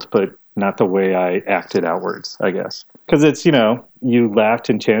felt, but not the way I acted outwards, I guess. Because it's, you laughed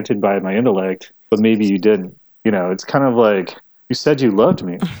enchanted by my intellect, but maybe you didn't. It's kind of like, you said you loved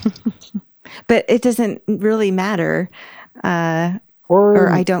me. But it doesn't really matter. Or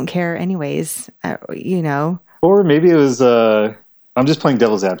I don't care anyways, Or maybe it was, I'm just playing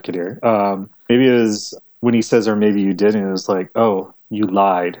devil's advocate here. Maybe it was when he says, or maybe you didn't, it was like, oh, you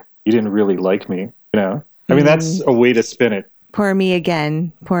lied. You didn't really like me, I mean, that's a way to spin it. Poor me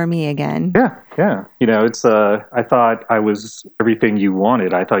again. Poor me again. Yeah. It's, I thought I was everything you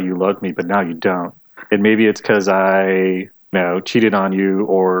wanted. I thought you loved me, but now you don't. And maybe it's because I, cheated on you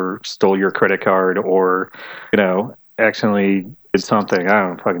or stole your credit card or, accidentally did something. I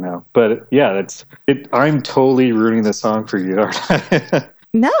don't fucking know. But yeah, that's it. I'm totally ruining the song for you, aren't I?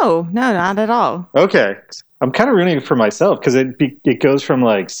 No, not at all. Okay. I'm kind of ruining it for myself because it goes from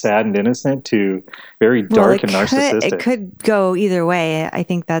like sad and innocent to very dark and narcissistic. It could go either way. I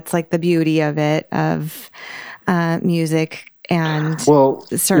think that's like the beauty of it, of music and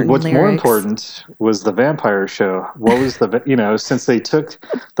certain what's lyrics. More important was the vampire show. What was since they took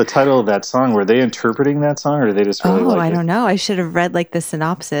the title of that song, were they interpreting that song or they just really I don't know. I should have read like the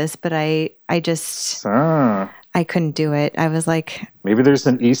synopsis, but I just I couldn't do it. I was like, maybe there's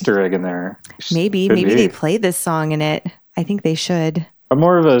an Easter egg in there. Maybe they played this song in it. I think they should. I'm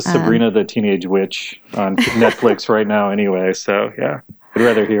more of a Sabrina the Teenage Witch on Netflix right now anyway. So yeah, I'd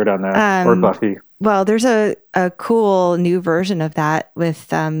rather hear it on that or Buffy. Well, there's a cool new version of that with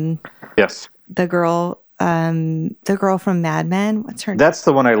yes, the girl from Mad Men. What's her name? That's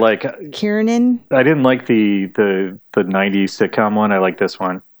the one I like. Kiernan. I didn't like the 90s sitcom one. I like this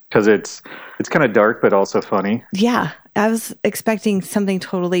one. because it's kind of dark but also funny. Yeah, I was expecting something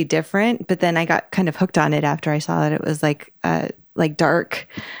totally different, but then I got kind of hooked on it after I saw that it was like dark.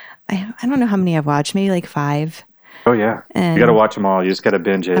 I don't know how many I've watched, maybe like 5. Oh yeah, And you got to watch them all. You just got to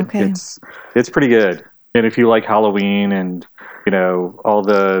binge it. Okay. It's pretty good. And if you like Halloween and all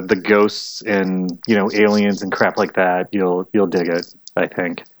the ghosts and aliens and crap like that, you'll dig it, I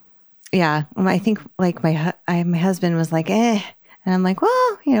think. yeah, I think like my husband was like, and I'm like,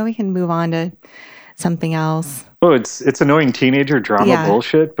 well, we can move on to something else. Oh, it's annoying teenager drama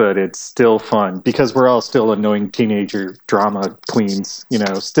bullshit, but it's still fun because we're all still annoying teenager drama queens.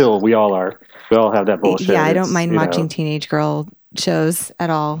 Still we all are. We all have that bullshit. Yeah, I don't mind watching teenage girl shows at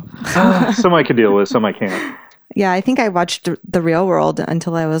all. Some I can deal with, some I can't. Yeah, I think I watched The Real World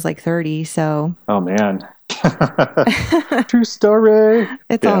until I was like 30. So. Oh man. True story.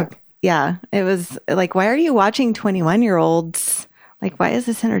 It's all. Yeah, it was like, why are you watching 21-year-olds? Like, why is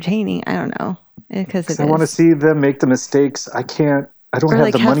this entertaining? I don't know. Because I want to see them make the mistakes. I can't. I don't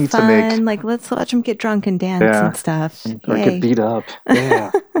have the money fun. To make. Like, let's watch them get drunk and dance and stuff. Or get beat up.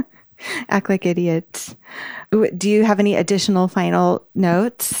 Yeah. Act like idiots. Do you have any additional final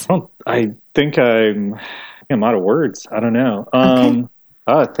notes? Well, I think I'm out of words. I don't know. Okay.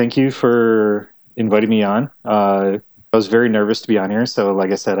 Thank you for inviting me on. I was very nervous to be on here. So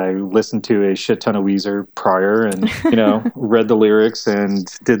like I said, I listened to a shit ton of Weezer prior and, read the lyrics and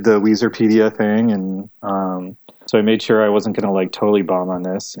did the Weezerpedia thing. And so I made sure I wasn't going to like totally bomb on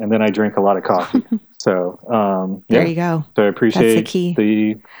this. And then I drank a lot of coffee. So there you go. So I appreciate That's the key.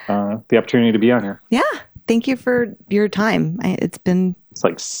 The opportunity to be on here. Yeah. Thank you for your time. It's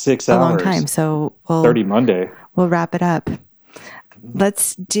like 6 a hours. long time. So 30 Monday. We'll wrap it up.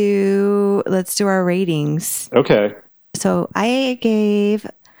 Let's do our ratings. Okay. So I gave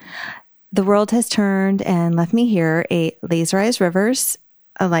The World Has Turned and Left Me Here a Laser Eyes Rivers,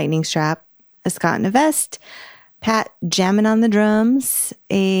 a lightning strap, a Scott in a vest, Pat jamming on the drums,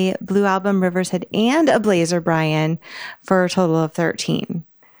 a Blue Album Rivers Head, and a Blazer Brian for a total of 13.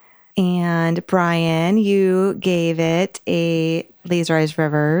 And Brian, you gave it a Laser Eyes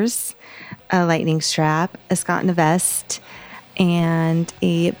Rivers, a lightning strap, a Scott in a vest, and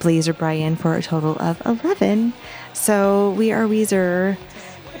a Blazer Brian for a total of 11. So We Are Weezer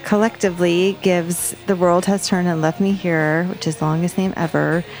collectively gives The World Has Turned and Left Me Here, which is the longest name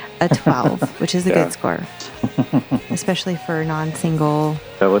ever, a 12, which is a good score, especially for non-single.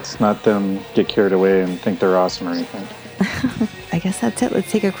 Yeah, let's not them get carried away and think they're awesome or anything. I guess that's it. Let's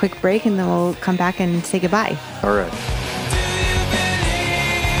take a quick break and then we'll come back and say goodbye. All right.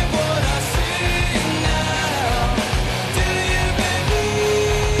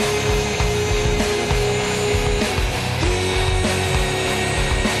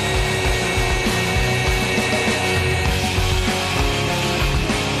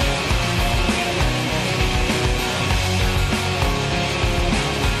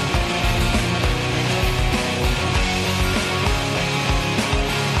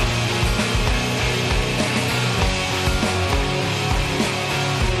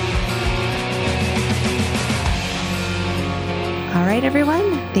 All right,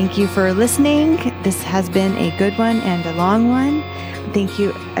 everyone. Thank you for listening. This has been a good one and a long one. Thank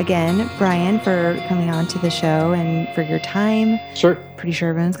you again, Brian, for coming on to the show and for your time. Sure. Pretty sure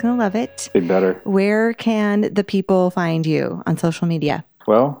everyone's going to love it. Be better. Where can the people find you on social media?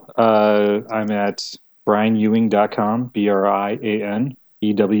 Well, I'm at brianewing.com,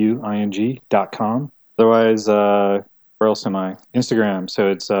 BrianEwing.com. Otherwise, where else am I? Instagram. So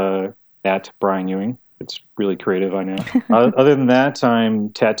it's at Brian Ewing. It's really creative, I know. Other than that, I'm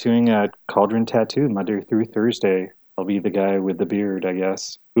tattooing at Cauldron Tattoo Monday through Thursday. I'll be the guy with the beard, I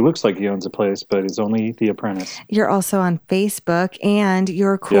guess, who looks like he owns a place, but is only the apprentice. You're also on Facebook, and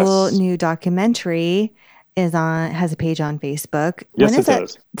your cool new documentary has a page on Facebook. Yes, when is it that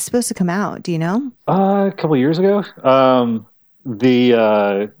does. supposed to come out? Do you know? A couple of years ago.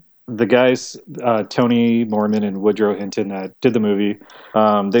 The guys, Tony Mormon and Woodrow Hinton, that did the movie,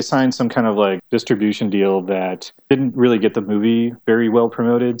 they signed some kind of like distribution deal that didn't really get the movie very well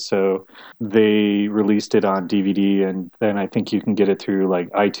promoted. So they released it on DVD, and then I think you can get it through like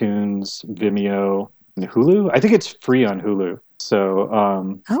iTunes, Vimeo, and Hulu. I think it's free on Hulu. So,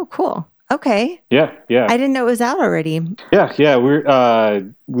 oh, cool. Okay. Yeah. I didn't know it was out already. Yeah.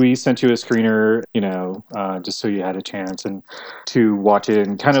 We sent you a screener, just so you had a chance and to watch it,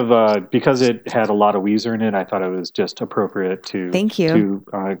 and kind of because it had a lot of Weezer in it, I thought it was just appropriate to Thank you. to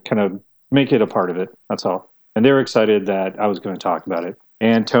kind of make it a part of it. That's all. And they were excited that I was going to talk about it.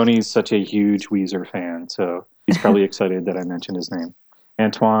 And Tony's such a huge Weezer fan, so he's probably excited that I mentioned his name.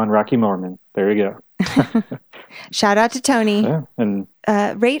 Antoine Rocky Mormon. There you go. Shout out to Tony. Yeah, and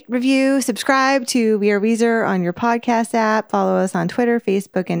Rate, review, subscribe to We Are Weezer on your podcast app. Follow us on Twitter,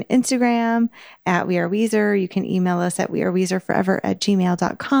 Facebook, and Instagram at We Are Weezer. You can email us at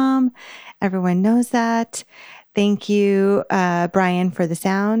weareweezerforever@gmail.com. Everyone knows that. Thank you, Brian, for the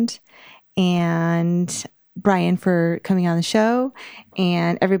sound, and Brian for coming on the show.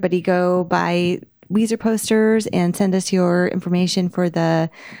 And everybody go buy Weezer posters and send us your information for the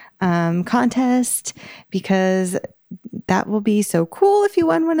contest, because that will be so cool if you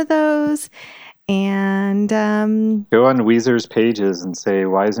won one of those. And go on Weezer's pages and say,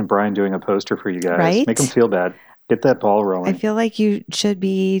 why isn't Brian doing a poster for you guys? Right? Make them feel bad. Get that ball rolling. I feel like you should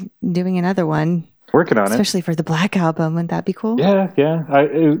be doing another one. Working on especially for the Black Album. Wouldn't that be cool? Yeah.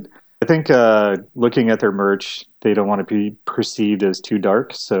 I think looking at their merch, they don't want to be perceived as too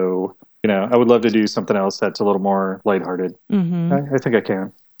dark. So, I would love to do something else that's a little more lighthearted. Mm-hmm. I think I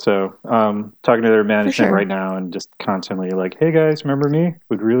can. So, talking to their management right now and just constantly like, hey guys, remember me?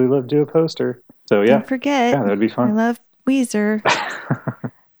 Would really love to do a poster. So, yeah. Don't forget. Yeah, that would be fun. I love Weezer.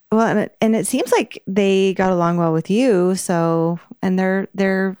 Well, and it seems like they got along well with you. So, and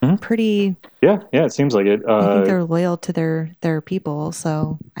they're pretty. Yeah, it seems like it. I think they're loyal to their people.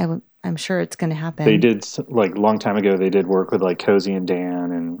 So I'm sure it's going to happen. They did, like, a long time ago, they did work with, like, Cozy and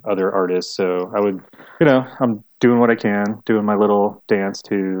Dan and other artists. So I would, I'm doing what I can, doing my little dance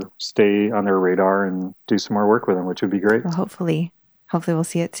to stay on their radar and do some more work with them, which would be great. Well, hopefully we'll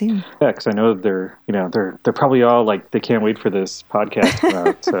see it soon. Yeah, because I know they're probably all, like, they can't wait for this podcast to come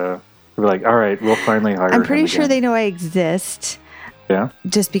out. So they'll be like, all right, we'll finally hire I'm pretty him sure again. they know I exist. Yeah?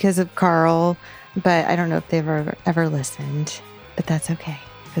 Just because of Carl. But I don't know if they've ever listened. But that's okay.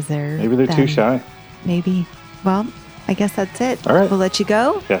 Because maybe they're too shy. Maybe. Well, I guess that's it. All right. We'll let you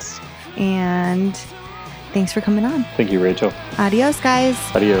go. Yes. And thanks for coming on. Thank you, Rachel. Adios, guys.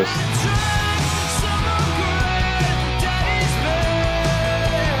 Adios.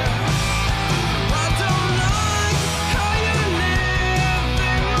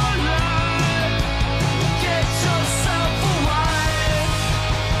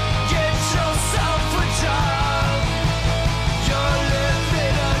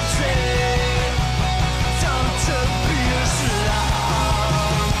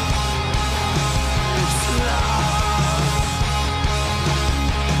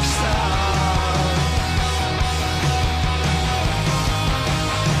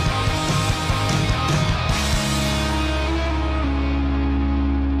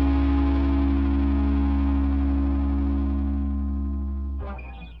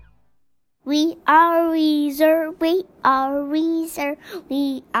 We are Weezer, we are Weezer,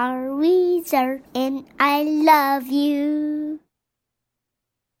 we are Weezer, and I love you.